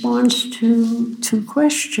response to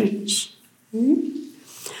questions. And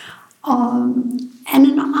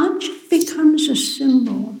an object becomes a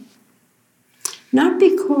symbol, not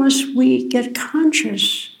because we get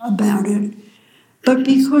conscious about it, but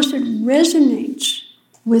because it resonates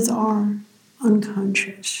with our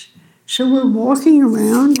unconscious. So we're walking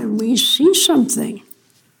around and we see something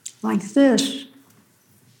like this.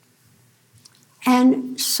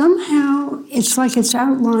 And somehow it's like it's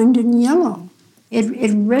outlined in yellow. It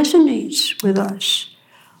resonates with us.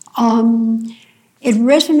 It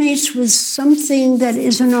resonates with something that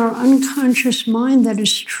is in our unconscious mind that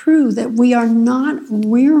is true, that we are not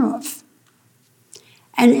aware of.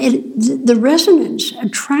 And the resonance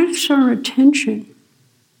attracts our attention.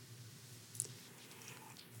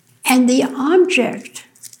 And the object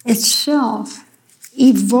itself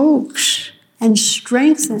evokes and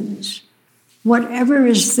strengthens whatever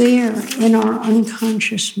is there in our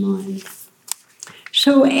unconscious mind.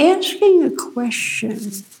 So asking a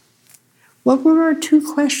question, what were our two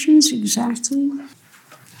questions exactly?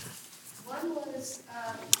 One was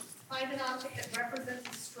find an object that represents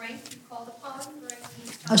a strength you called upon.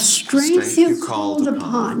 Right? A strength you called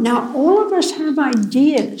upon. Now, all of us have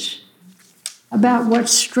ideas about what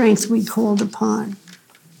strength we called upon.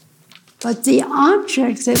 But the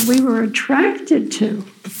object that we were attracted to,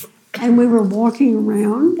 and we were walking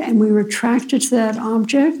around and we were attracted to that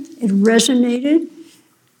object, it resonated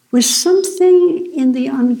with something in the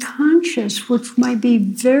unconscious which might be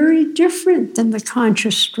very different than the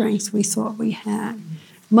conscious strength we thought we had,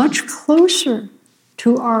 much closer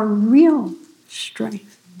to our real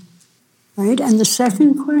strength. Right? And the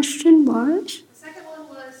second question was? The second one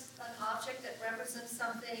was an object that represents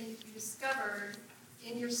something you discovered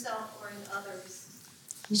in yourself or in others.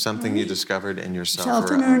 Something you discovered in yourself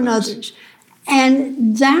or in others.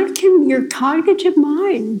 And that your cognitive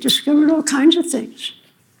mind discovered all kinds of things,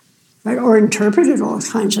 right? Or interpreted all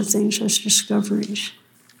kinds of things as discoveries.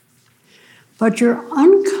 But your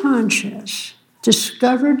unconscious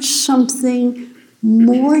discovered something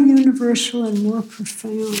more universal and more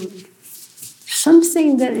profound,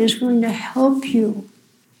 something that is going to help you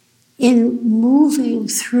in moving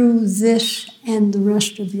through this and the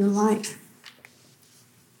rest of your life.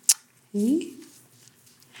 Okay?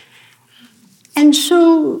 And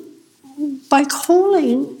so by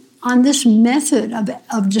calling on this method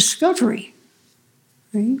of discovery,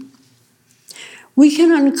 right, we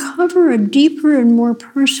can uncover a deeper and more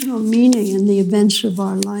personal meaning in the events of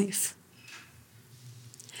our life.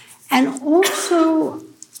 And also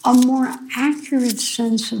a more accurate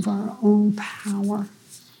sense of our own power.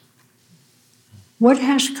 What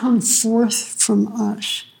has come forth from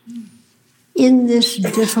us in this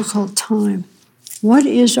difficult time? What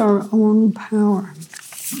is our own power?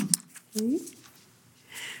 Okay?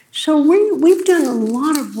 So we've done a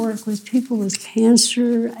lot of work with people with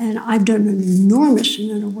cancer, and I've done an enormous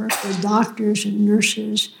amount of work with doctors and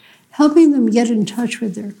nurses, helping them get in touch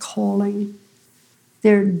with their calling,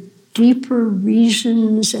 their deeper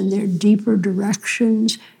reasons and their deeper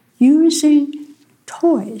directions, using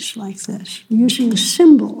toys like this, using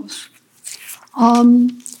symbols.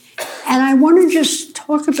 And I want to just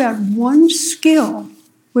talk about one skill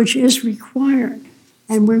which is required.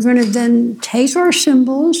 And we're going to then take our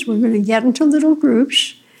symbols, we're going to get into little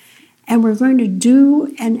groups, and we're going to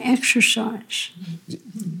do an exercise.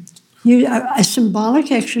 A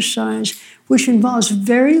symbolic exercise which involves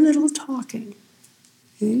very little talking.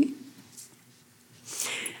 Okay?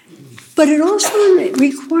 But it also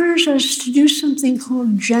requires us to do something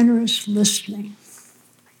called generous listening.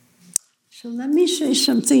 So let me say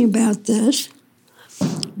something about this.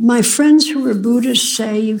 My friends who are Buddhists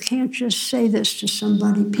say you can't just say this to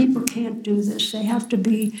somebody. People can't do this. They have to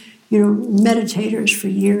be, meditators for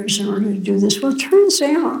years in order to do this. Well, it turns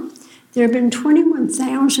out there have been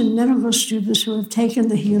 21,000 medical students who have taken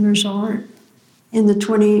the healer's art in the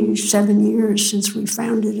 27 years since we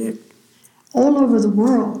founded it, all over the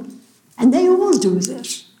world. And they all do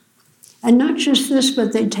this. And not just this,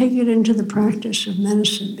 but they take it into the practice of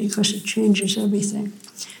medicine because it changes everything.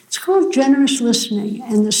 It's called generous listening,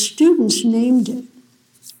 and the students named it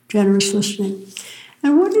generous listening.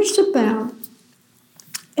 And what it's about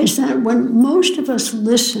is that when most of us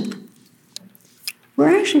listen,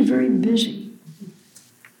 we're actually very busy.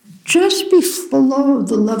 Just below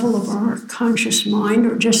the level of our conscious mind,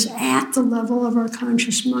 or just at the level of our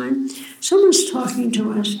conscious mind, someone's talking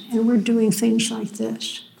to us and we're doing things like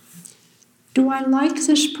this. Do I like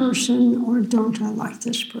this person or don't I like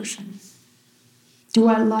this person? Do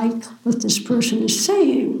I like what this person is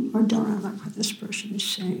saying or don't I like what this person is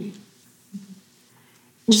saying?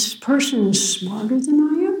 Is this person smarter than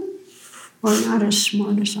I am or not as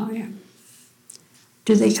smart as I am?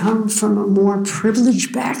 Do they come from a more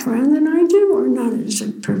privileged background than I do or not as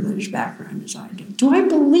a privileged background as I do? Do I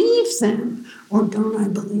believe them or don't I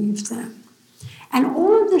believe them? And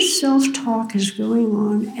all of this self-talk is going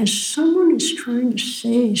on as someone is trying to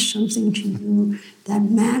say something to you that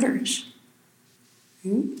matters.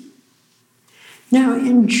 Okay? Now,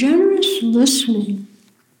 in generous listening,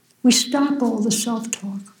 we stop all the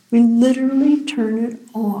self-talk. We literally turn it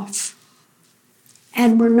off.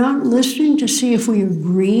 And we're not listening to see if we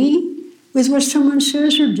agree with what someone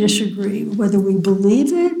says or disagree, whether we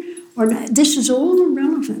believe it or not. This is all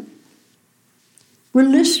irrelevant. We're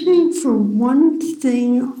listening for one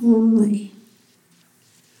thing only.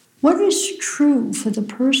 What is true for the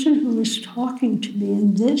person who is talking to me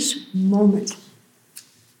in this moment?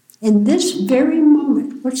 In this very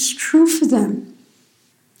moment, what's true for them?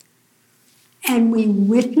 And we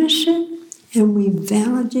witness it, and we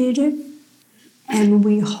validate it, and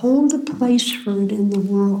we hold a place for it in the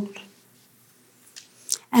world.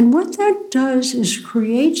 And what that does is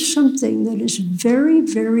create something that is very,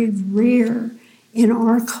 very rare in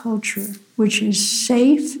our culture, which is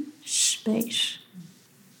safe space.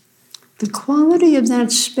 The quality of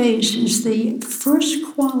that space is the first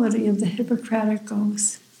quality of the Hippocratic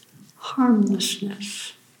Oath,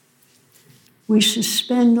 harmlessness. We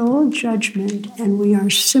suspend all judgment and we are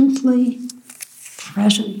simply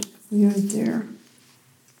present. We are there.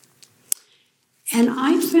 And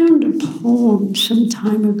I found a poem some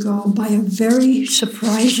time ago by a very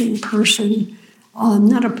surprising person,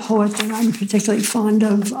 not a poet that I'm particularly fond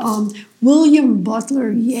of, William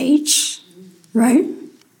Butler Yeats, right?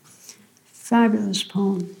 Fabulous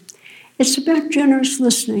poem. It's about generous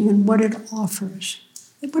listening and what it offers.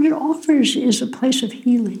 What it offers is a place of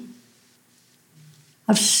healing,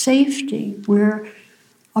 of safety, where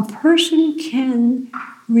a person can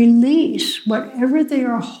release whatever they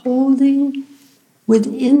are holding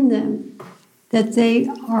within them that they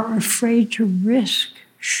are afraid to risk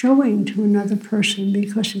showing to another person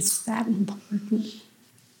because it's that important.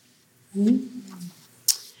 Right?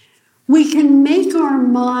 We can make our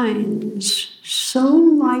minds so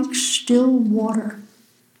like still water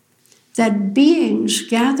that beings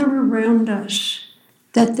gather around us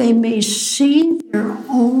that they may see their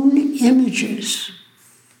own images,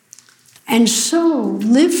 and so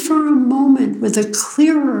live for a moment with a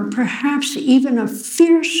clearer, perhaps even a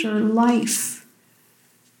fiercer life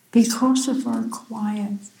because of our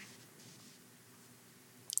quiet.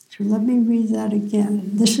 So let me read that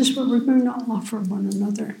again. This is what we're going to offer one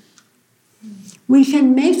another. We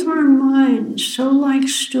can make our minds so like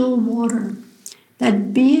still water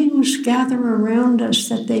that beings gather around us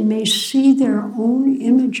that they may see their own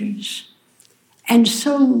images, and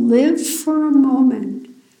so live for a moment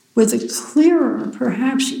with a clearer,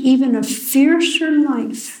 perhaps even a fiercer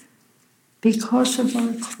life because of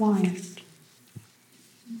our quiet.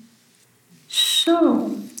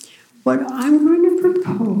 So, what I'm going to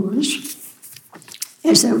propose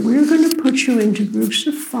is that we're going to put you into groups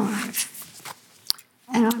of 5.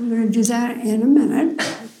 And I'm going to do that in a minute.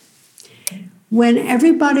 When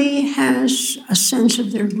everybody has a sense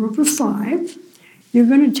of their group of 5, you're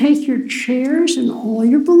going to take your chairs and all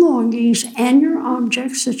your belongings and your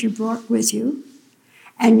objects that you brought with you,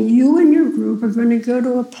 and you and your group are going to go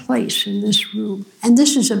to a place in this room. And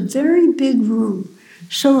this is a very big room,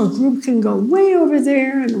 so a group can go way over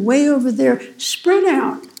there and way over there, spread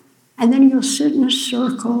out, and then you'll sit in a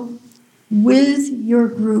circle with your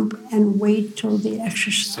group and wait till the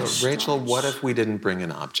exercise So, Rachel, starts. what if we didn't bring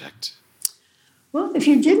an object? Well, if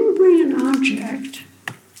you didn't bring an object,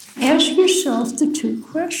 ask yourself the 2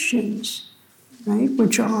 questions, right,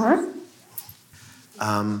 which are?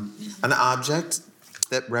 An object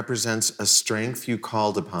that represents a strength you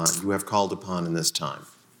have called upon in this time.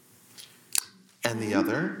 And the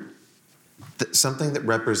other, something that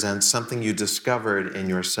represents something you discovered in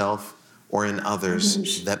yourself or in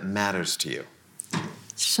others that matters to you.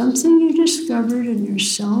 Something you discovered in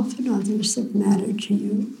yourself and others that matter to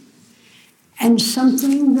you. And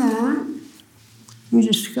something that you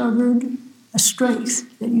discovered, a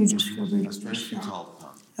strength that you discovered. A strength you called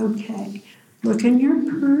upon. Okay. Look in your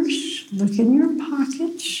purse, look in your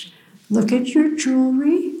pockets, look at your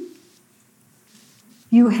jewelry.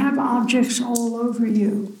 You have objects all over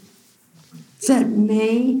you that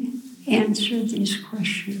may answer these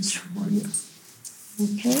questions for you.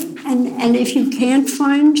 Okay? And if you can't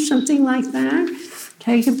find something like that,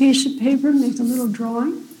 take a piece of paper, make a little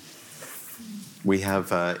drawing. We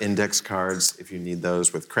have index cards, if you need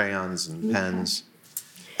those, with crayons and pens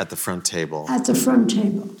at the front table. At the front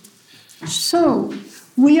table. So,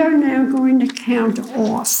 we are now going to count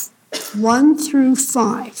off 1 through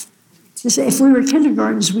 5. If we were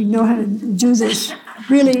kindergartens, we'd know how to do this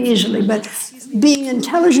really easily, but being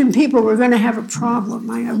intelligent people, we're going to have a problem.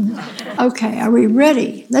 Okay, are we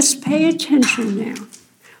ready? Let's pay attention now.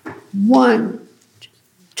 1,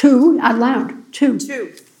 2, out loud, 2. 2,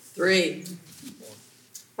 3,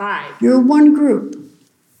 5. You're one group.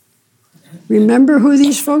 Remember who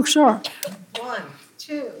these folks are. 1,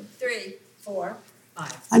 2, 3, 4,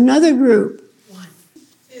 5. Another group. 1,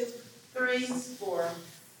 2, 3, 4.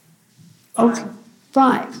 Okay,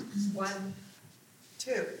 5. 1,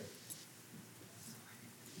 2.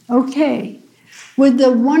 Okay. Would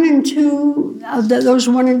the 1 and 2, those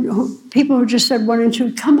people who just said 1 and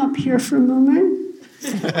 2, come up here for a moment?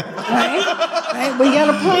 Right? We got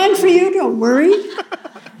a plan for you, don't worry.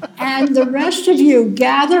 And the rest of you,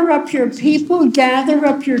 gather up your people, gather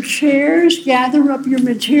up your chairs, gather up your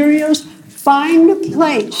materials, find a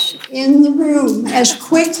place in the room as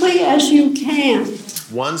quickly as you can.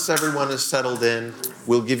 Once everyone is settled in,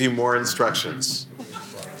 we'll give you more instructions.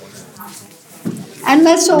 And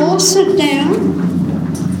let's all sit down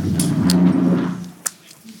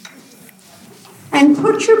and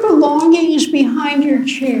put your belongings behind your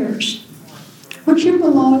chairs. Put your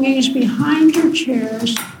belongings behind your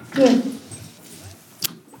chairs. Good.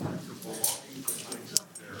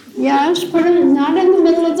 Yes, put them not in the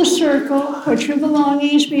middle of the circle. Put your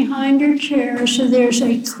belongings behind your chairs so there's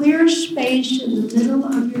a clear space in the middle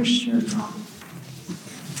of your circle.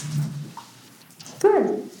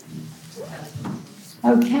 Good.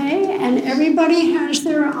 Okay, and everybody has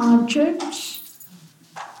their objects.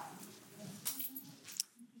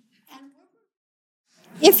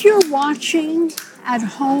 If you're watching at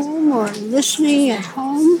home or listening at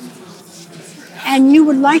home and you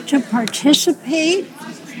would like to participate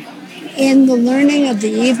in the learning of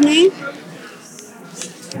the evening,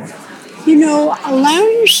 allow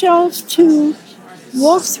yourself to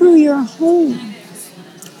walk through your home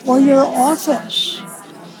or your office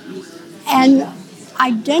and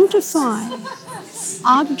identify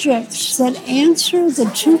objects that answer the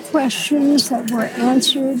 2 questions that were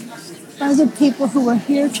answered by the people who are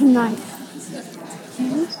here tonight.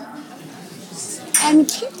 Okay? And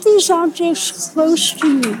keep these objects close to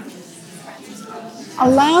you.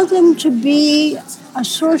 Allow them to be a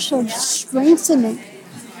source of strengthening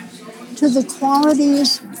to the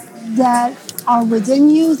qualities that are within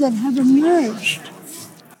you that have emerged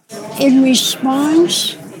in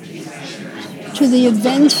response to the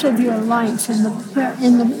events of your life in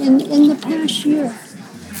the past year.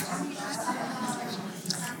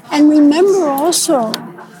 And remember also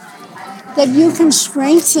that you can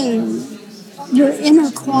strengthen your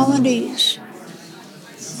inner qualities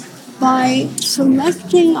by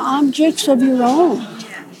selecting objects of your own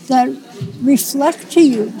that reflect to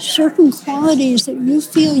you certain qualities that you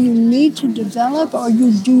feel you need to develop or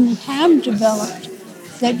you do have developed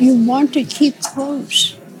that you want to keep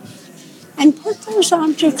close. And put those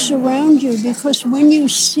objects around you because when you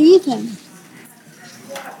see them,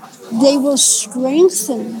 they will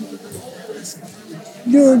strengthen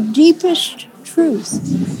your deepest truth.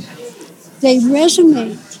 They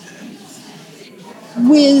resonate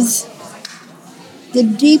with the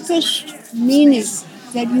deepest meaning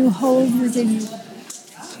that you hold within you.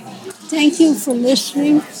 Thank you for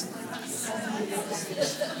listening.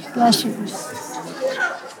 Blessings.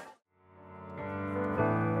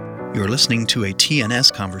 You're listening to a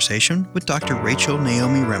TNS conversation with Dr. Rachel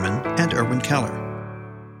Naomi Remen and Erwin Keller.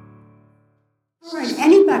 All right,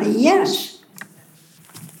 anybody? Yes.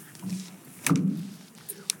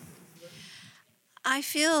 I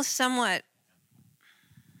feel somewhat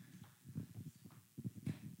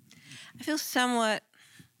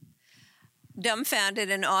dumbfounded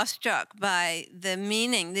and awestruck by the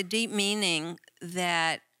meaning, the deep meaning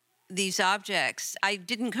that these objects, I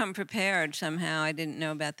didn't come prepared somehow, I didn't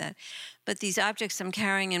know about that, but these objects I'm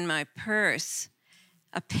carrying in my purse,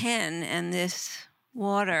 a pen and this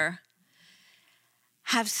water,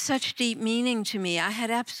 have such deep meaning to me. I had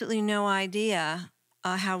absolutely no idea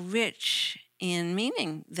how rich in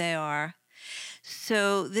meaning they are.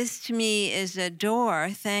 So this to me is a door,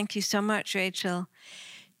 thank you so much, Rachel,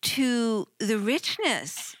 to the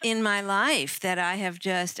richness in my life that I have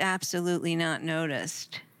just absolutely not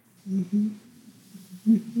noticed.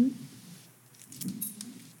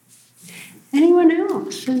 Anyone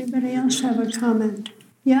else? Anybody else have a comment?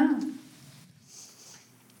 Yeah.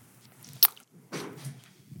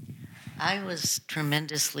 I was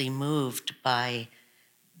tremendously moved by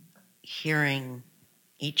hearing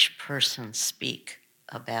each person speak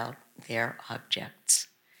about their objects.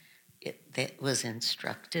 It was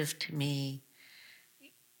instructive to me.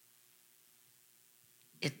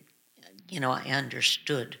 I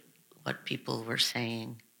understood what people were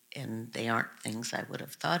saying, and they aren't things I would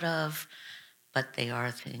have thought of, but they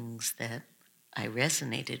are things that I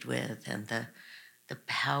resonated with, and the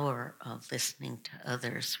power of listening to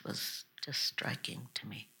others was just striking to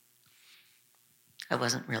me. I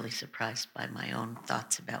wasn't really surprised by my own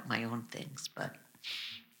thoughts about my own things, but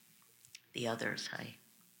the others I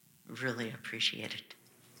really appreciated.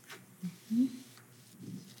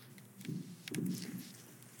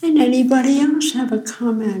 And anybody else have a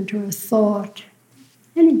comment or a thought?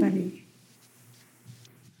 Anybody?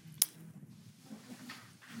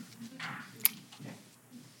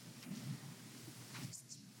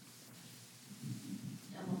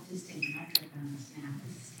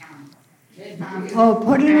 Oh,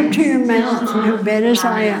 put it up to your mouth, as bad as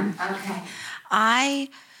I am. Okay. I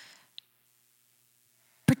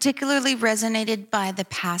particularly resonated by the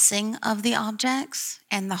passing of the objects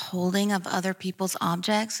and the holding of other people's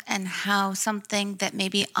objects, and how something that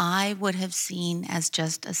maybe I would have seen as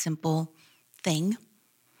just a simple thing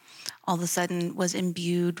all of a sudden was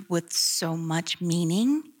imbued with so much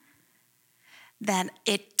meaning that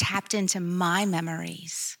it tapped into my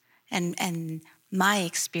memories and my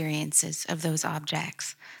experiences of those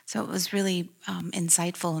objects. So it was really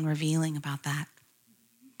insightful and revealing about that.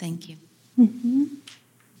 Thank you. Mm-hmm.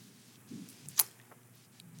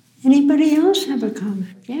 Anybody else have a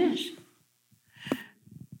comment? Yes.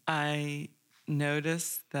 I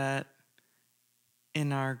noticed that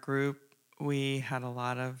in our group we had a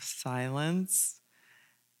lot of silence,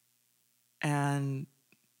 and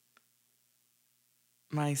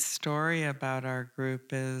my story about our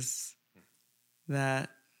group is that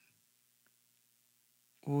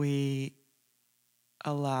we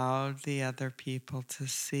allowed the other people to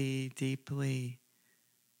see deeply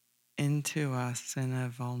into us in a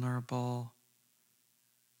vulnerable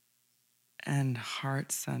and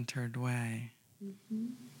heart-centered way. Mm-hmm.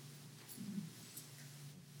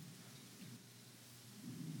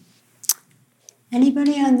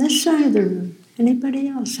 Anybody on this side of the room? Anybody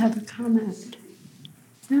else have a comment?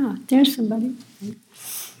 Yeah, there's somebody.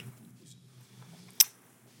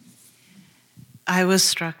 I was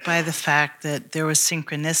struck by the fact that there was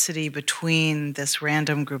synchronicity between this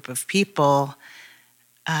random group of people.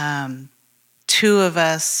 Two of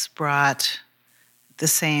us brought the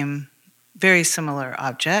same, very similar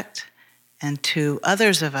object, and two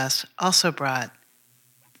others of us also brought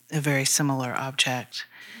a very similar object.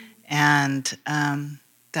 And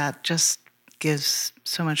that just gives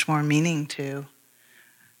so much more meaning to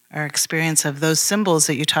our experience of those symbols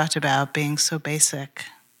that you talked about being so basic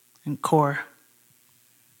and core.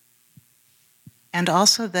 And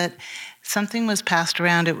also that something was passed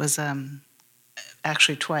around, it was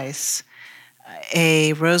actually twice,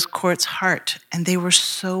 a rose quartz heart, and they were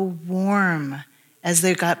so warm. As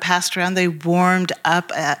they got passed around, they warmed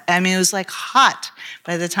up. I mean, it was like hot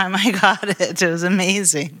by the time I got it. It was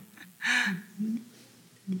amazing. Mm-hmm.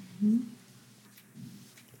 Mm-hmm.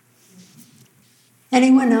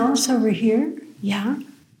 Anyone else over here? Yeah?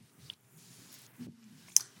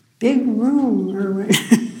 Big room, Erwin.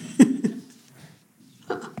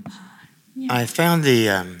 Yeah. I found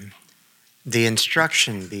the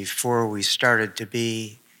instruction before we started to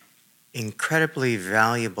be incredibly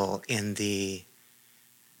valuable in the,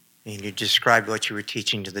 and you described what you were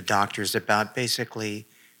teaching to the doctors about basically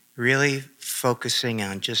really focusing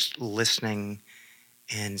on just listening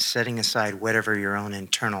and setting aside whatever your own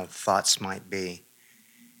internal thoughts might be.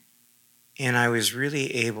 And I was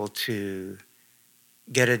really able to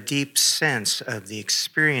get a deep sense of the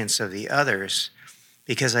experience of the others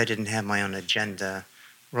because I didn't have my own agenda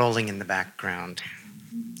rolling in the background.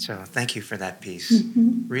 So thank you for that piece.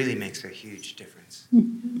 Mm-hmm. Really makes a huge difference.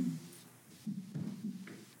 Mm-hmm.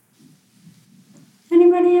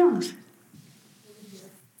 Anybody else?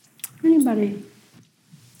 Anybody?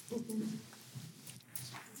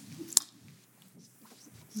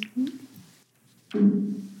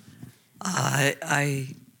 Mm-hmm. I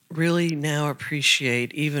really now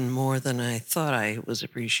appreciate, even more than I thought I was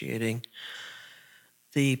appreciating,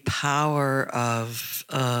 the power of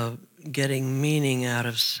getting meaning out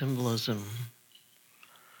of symbolism.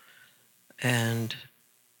 and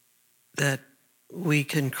that we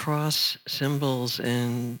can cross symbols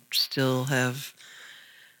and still have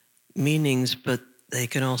meanings, but they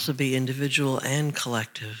can also be individual and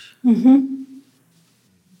collective.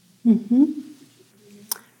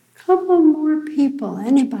 Couple more people.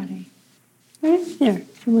 Anybody? Right there.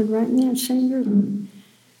 Someone right in that same room.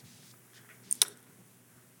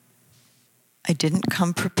 I didn't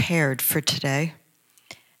come prepared for today,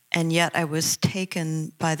 and yet I was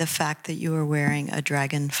taken by the fact that you were wearing a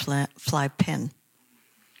dragonfly pin.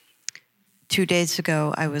 2 days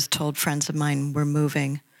ago, I was told friends of mine were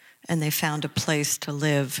moving, and they found a place to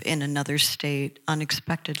live in another state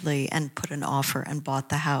unexpectedly and put an offer and bought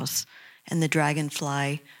the house. And the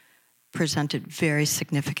dragonfly presented very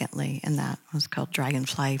significantly in that. It was called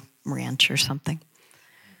Dragonfly Ranch or something.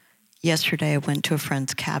 Yesterday, I went to a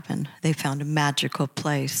friend's cabin. They found a magical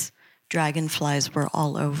place. Dragonflies were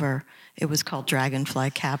all over. It was called Dragonfly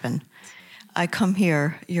Cabin. I come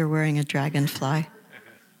here, you're wearing a dragonfly.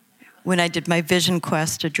 When I did my vision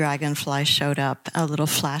quest, a dragonfly showed up. A little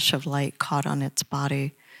flash of light caught on its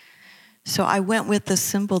body. So I went with the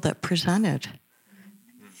symbol that presented.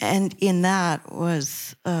 And in that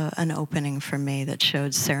was an opening for me that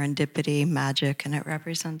showed serendipity, magic, and it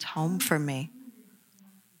represents home for me.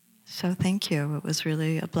 So thank you. It was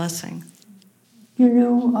really a blessing. You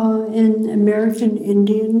know, in American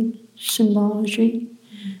Indian symbology,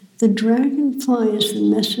 the dragonfly is the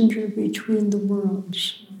messenger between the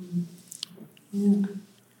worlds. Yeah.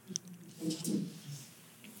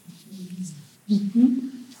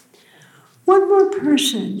 One more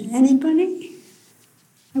person. Anybody?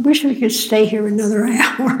 I wish we could stay here another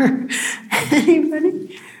hour.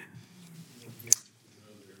 Anybody?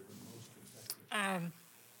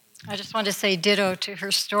 I just want to say ditto to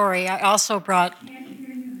her story. I also brought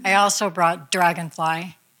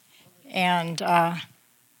Dragonfly, and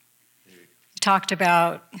talked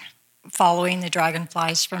about following the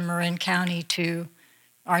dragonflies from Marin County to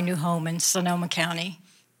our new home in Sonoma County.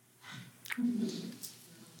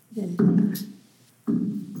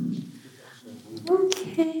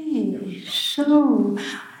 Okay, so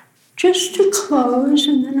just to close,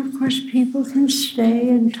 and then of course people can stay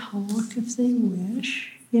and talk if they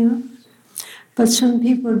wish, yeah. But some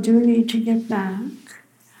people do need to get back.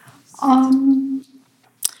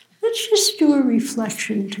 Let's just do a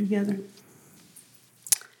reflection together.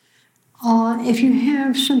 If you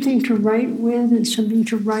have something to write with and something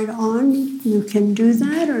to write on, you can do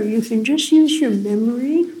that, or you can just use your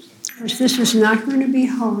memory, because this is not going to be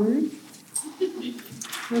hard.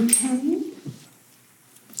 Okay?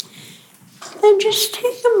 And just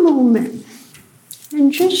take a moment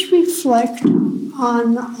and just reflect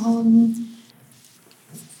on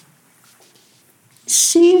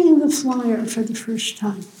seeing the flyer for the first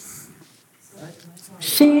time.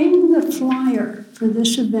 Seeing the flyer for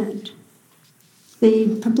this event,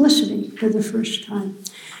 the publicity for the first time,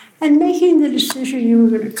 and making the decision you were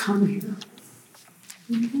going to come here.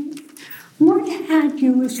 Okay? What had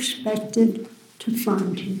you expected to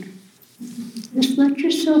find here? Just let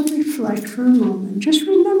yourself reflect for a moment. Just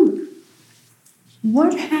remember,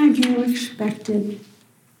 what had you expected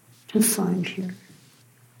to find here?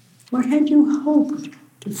 What had you hoped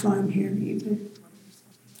to find here even?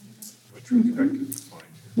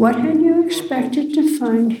 What had you expected to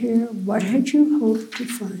find here? What had you hoped to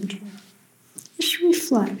find here? Just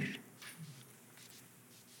reflect.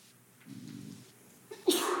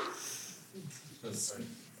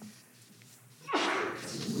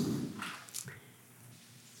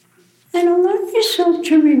 And allow yourself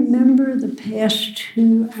to remember the past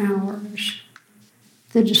 2 hours.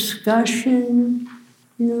 The discussion,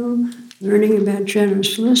 learning about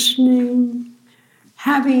generous listening,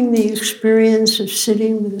 having the experience of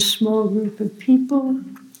sitting with a small group of people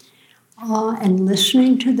and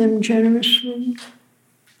listening to them generously,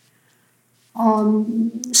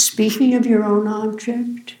 speaking of your own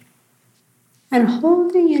object, and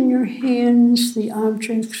holding in your hands the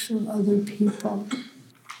objects of other people.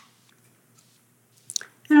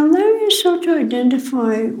 And allow yourself to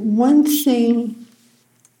identify one thing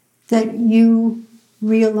that you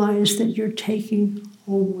realize that you're taking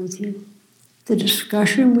home with you. The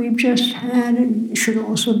discussion we've just had should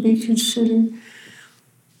also be considered.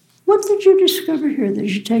 What did you discover here that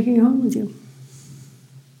you're taking home with you?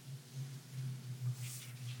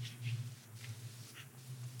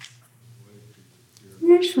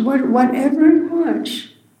 Yes, whatever it was.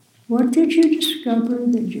 What did you discover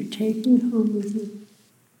that you're taking home with you?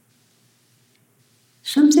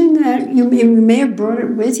 Something that you may have brought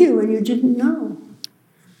it with you and you didn't know.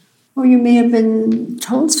 Or you may have been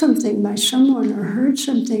told something by someone or heard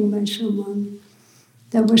something by someone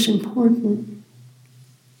that was important.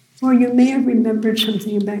 Or you may have remembered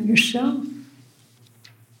something about yourself.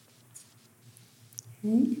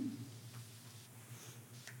 Okay?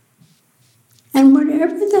 And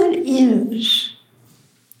whatever that is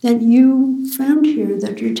that you found here,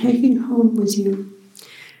 that you're taking home with you,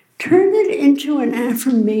 turn it into an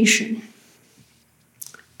affirmation.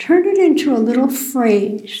 Turn it into a little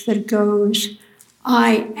phrase that goes,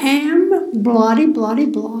 I am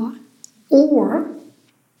blah-de-blah-de-blah, or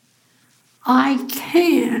I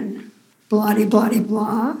can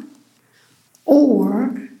blah-de-blah-de-blah,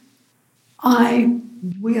 or I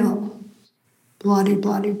will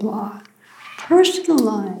blah-de-blah-de-blah.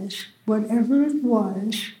 Personalize whatever it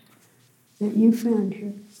was that you found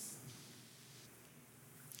here.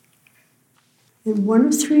 In one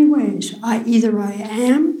of three ways. Either I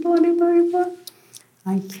am blah-de-blah-de-blah,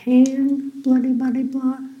 I can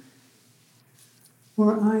blah-de-blah-de-blah,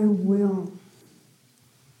 or I will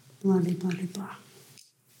blah-de-blah-de-blah.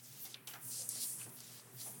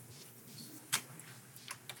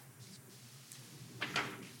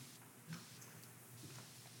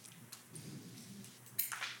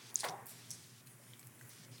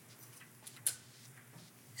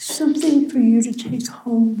 Something for you to take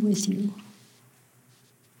home with you.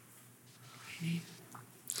 Okay.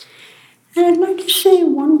 And I'd like to say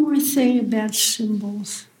one more thing about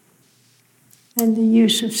symbols and the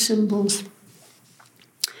use of symbols.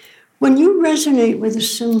 When you resonate with a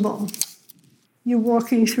symbol, you're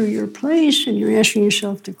walking through your place and you're asking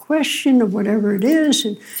yourself the question of whatever it is,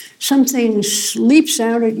 and something leaps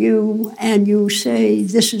out at you and you say,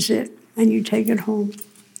 this is it, and you take it home.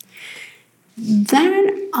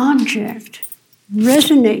 That object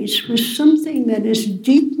resonates with something that is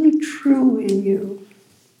deeply true in you,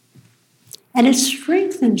 and it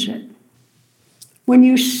strengthens it. When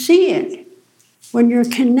you see it, when you're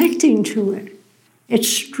connecting to it, it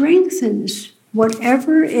strengthens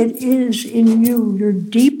whatever it is in you. Your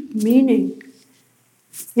deep meaning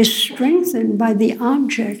is strengthened by the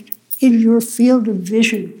object in your field of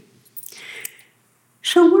vision.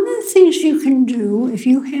 So one of the things you can do if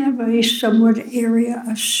you have a somewhat area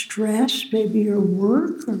of stress, maybe your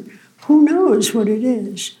work or who knows what it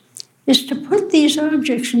is to put these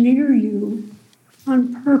objects near you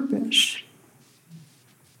on purpose.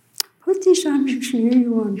 Put these objects near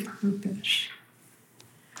you on purpose.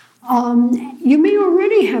 You may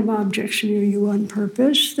already have objects near you on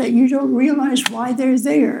purpose that you don't realize why they're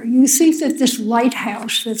there. You think that this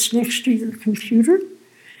lighthouse that's next to your computer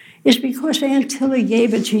is because Aunt Tilly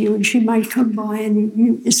gave it to you and she might come by and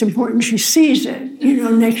it's important she sees it,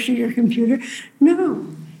 next to your computer. No,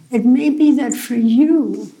 it may be that for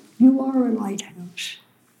you, you are a lighthouse.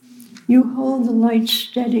 You hold the light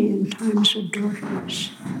steady in times of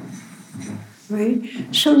darkness, right?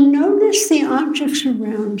 So notice the objects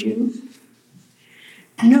around you.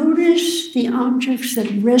 Notice the objects that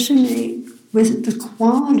resonate with the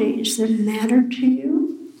qualities that matter to you.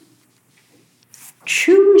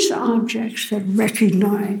 Choose objects that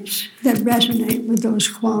recognize, that resonate with those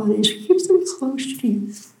qualities. Keep them close to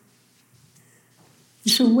you.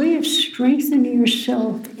 It's a way of strengthening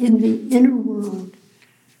yourself in the inner world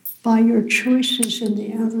by your choices in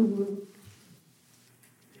the outer world.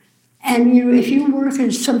 And if you work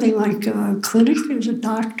at something like a clinic as a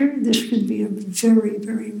doctor, this could be a very,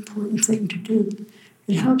 very important thing to do.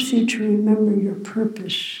 It helps you to remember your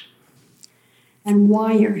purpose and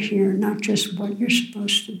why you're here, not just what you're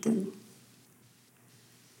supposed to do.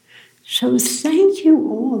 So thank you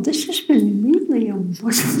all. This has been really a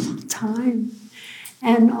wonderful time.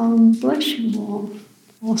 And bless you all.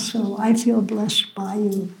 Also, I feel blessed by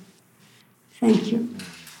you. Thank you.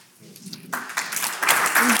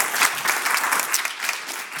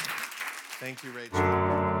 Thank you, Rachel.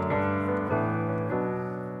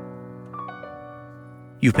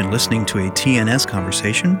 You've been listening to a TNS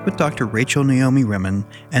conversation with Dr. Rachel Naomi Remen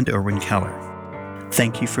and Erwin Keller.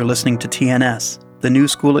 Thank you for listening to TNS, the New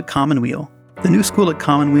School at Commonweal. The New School at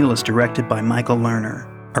Commonweal is directed by Michael Lerner.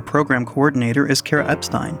 Our program coordinator is Kara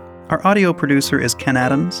Epstein. Our audio producer is Ken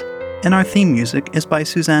Adams. And our theme music is by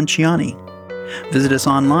Suzanne Ciani. Visit us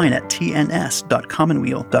online at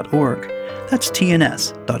tns.commonweal.org. That's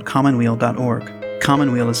tns.commonweal.org.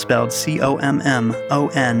 Commonweal is spelled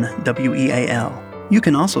COMMONWEAL. You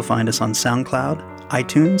can also find us on SoundCloud,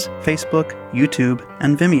 iTunes, Facebook, YouTube,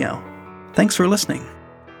 and Vimeo. Thanks for listening.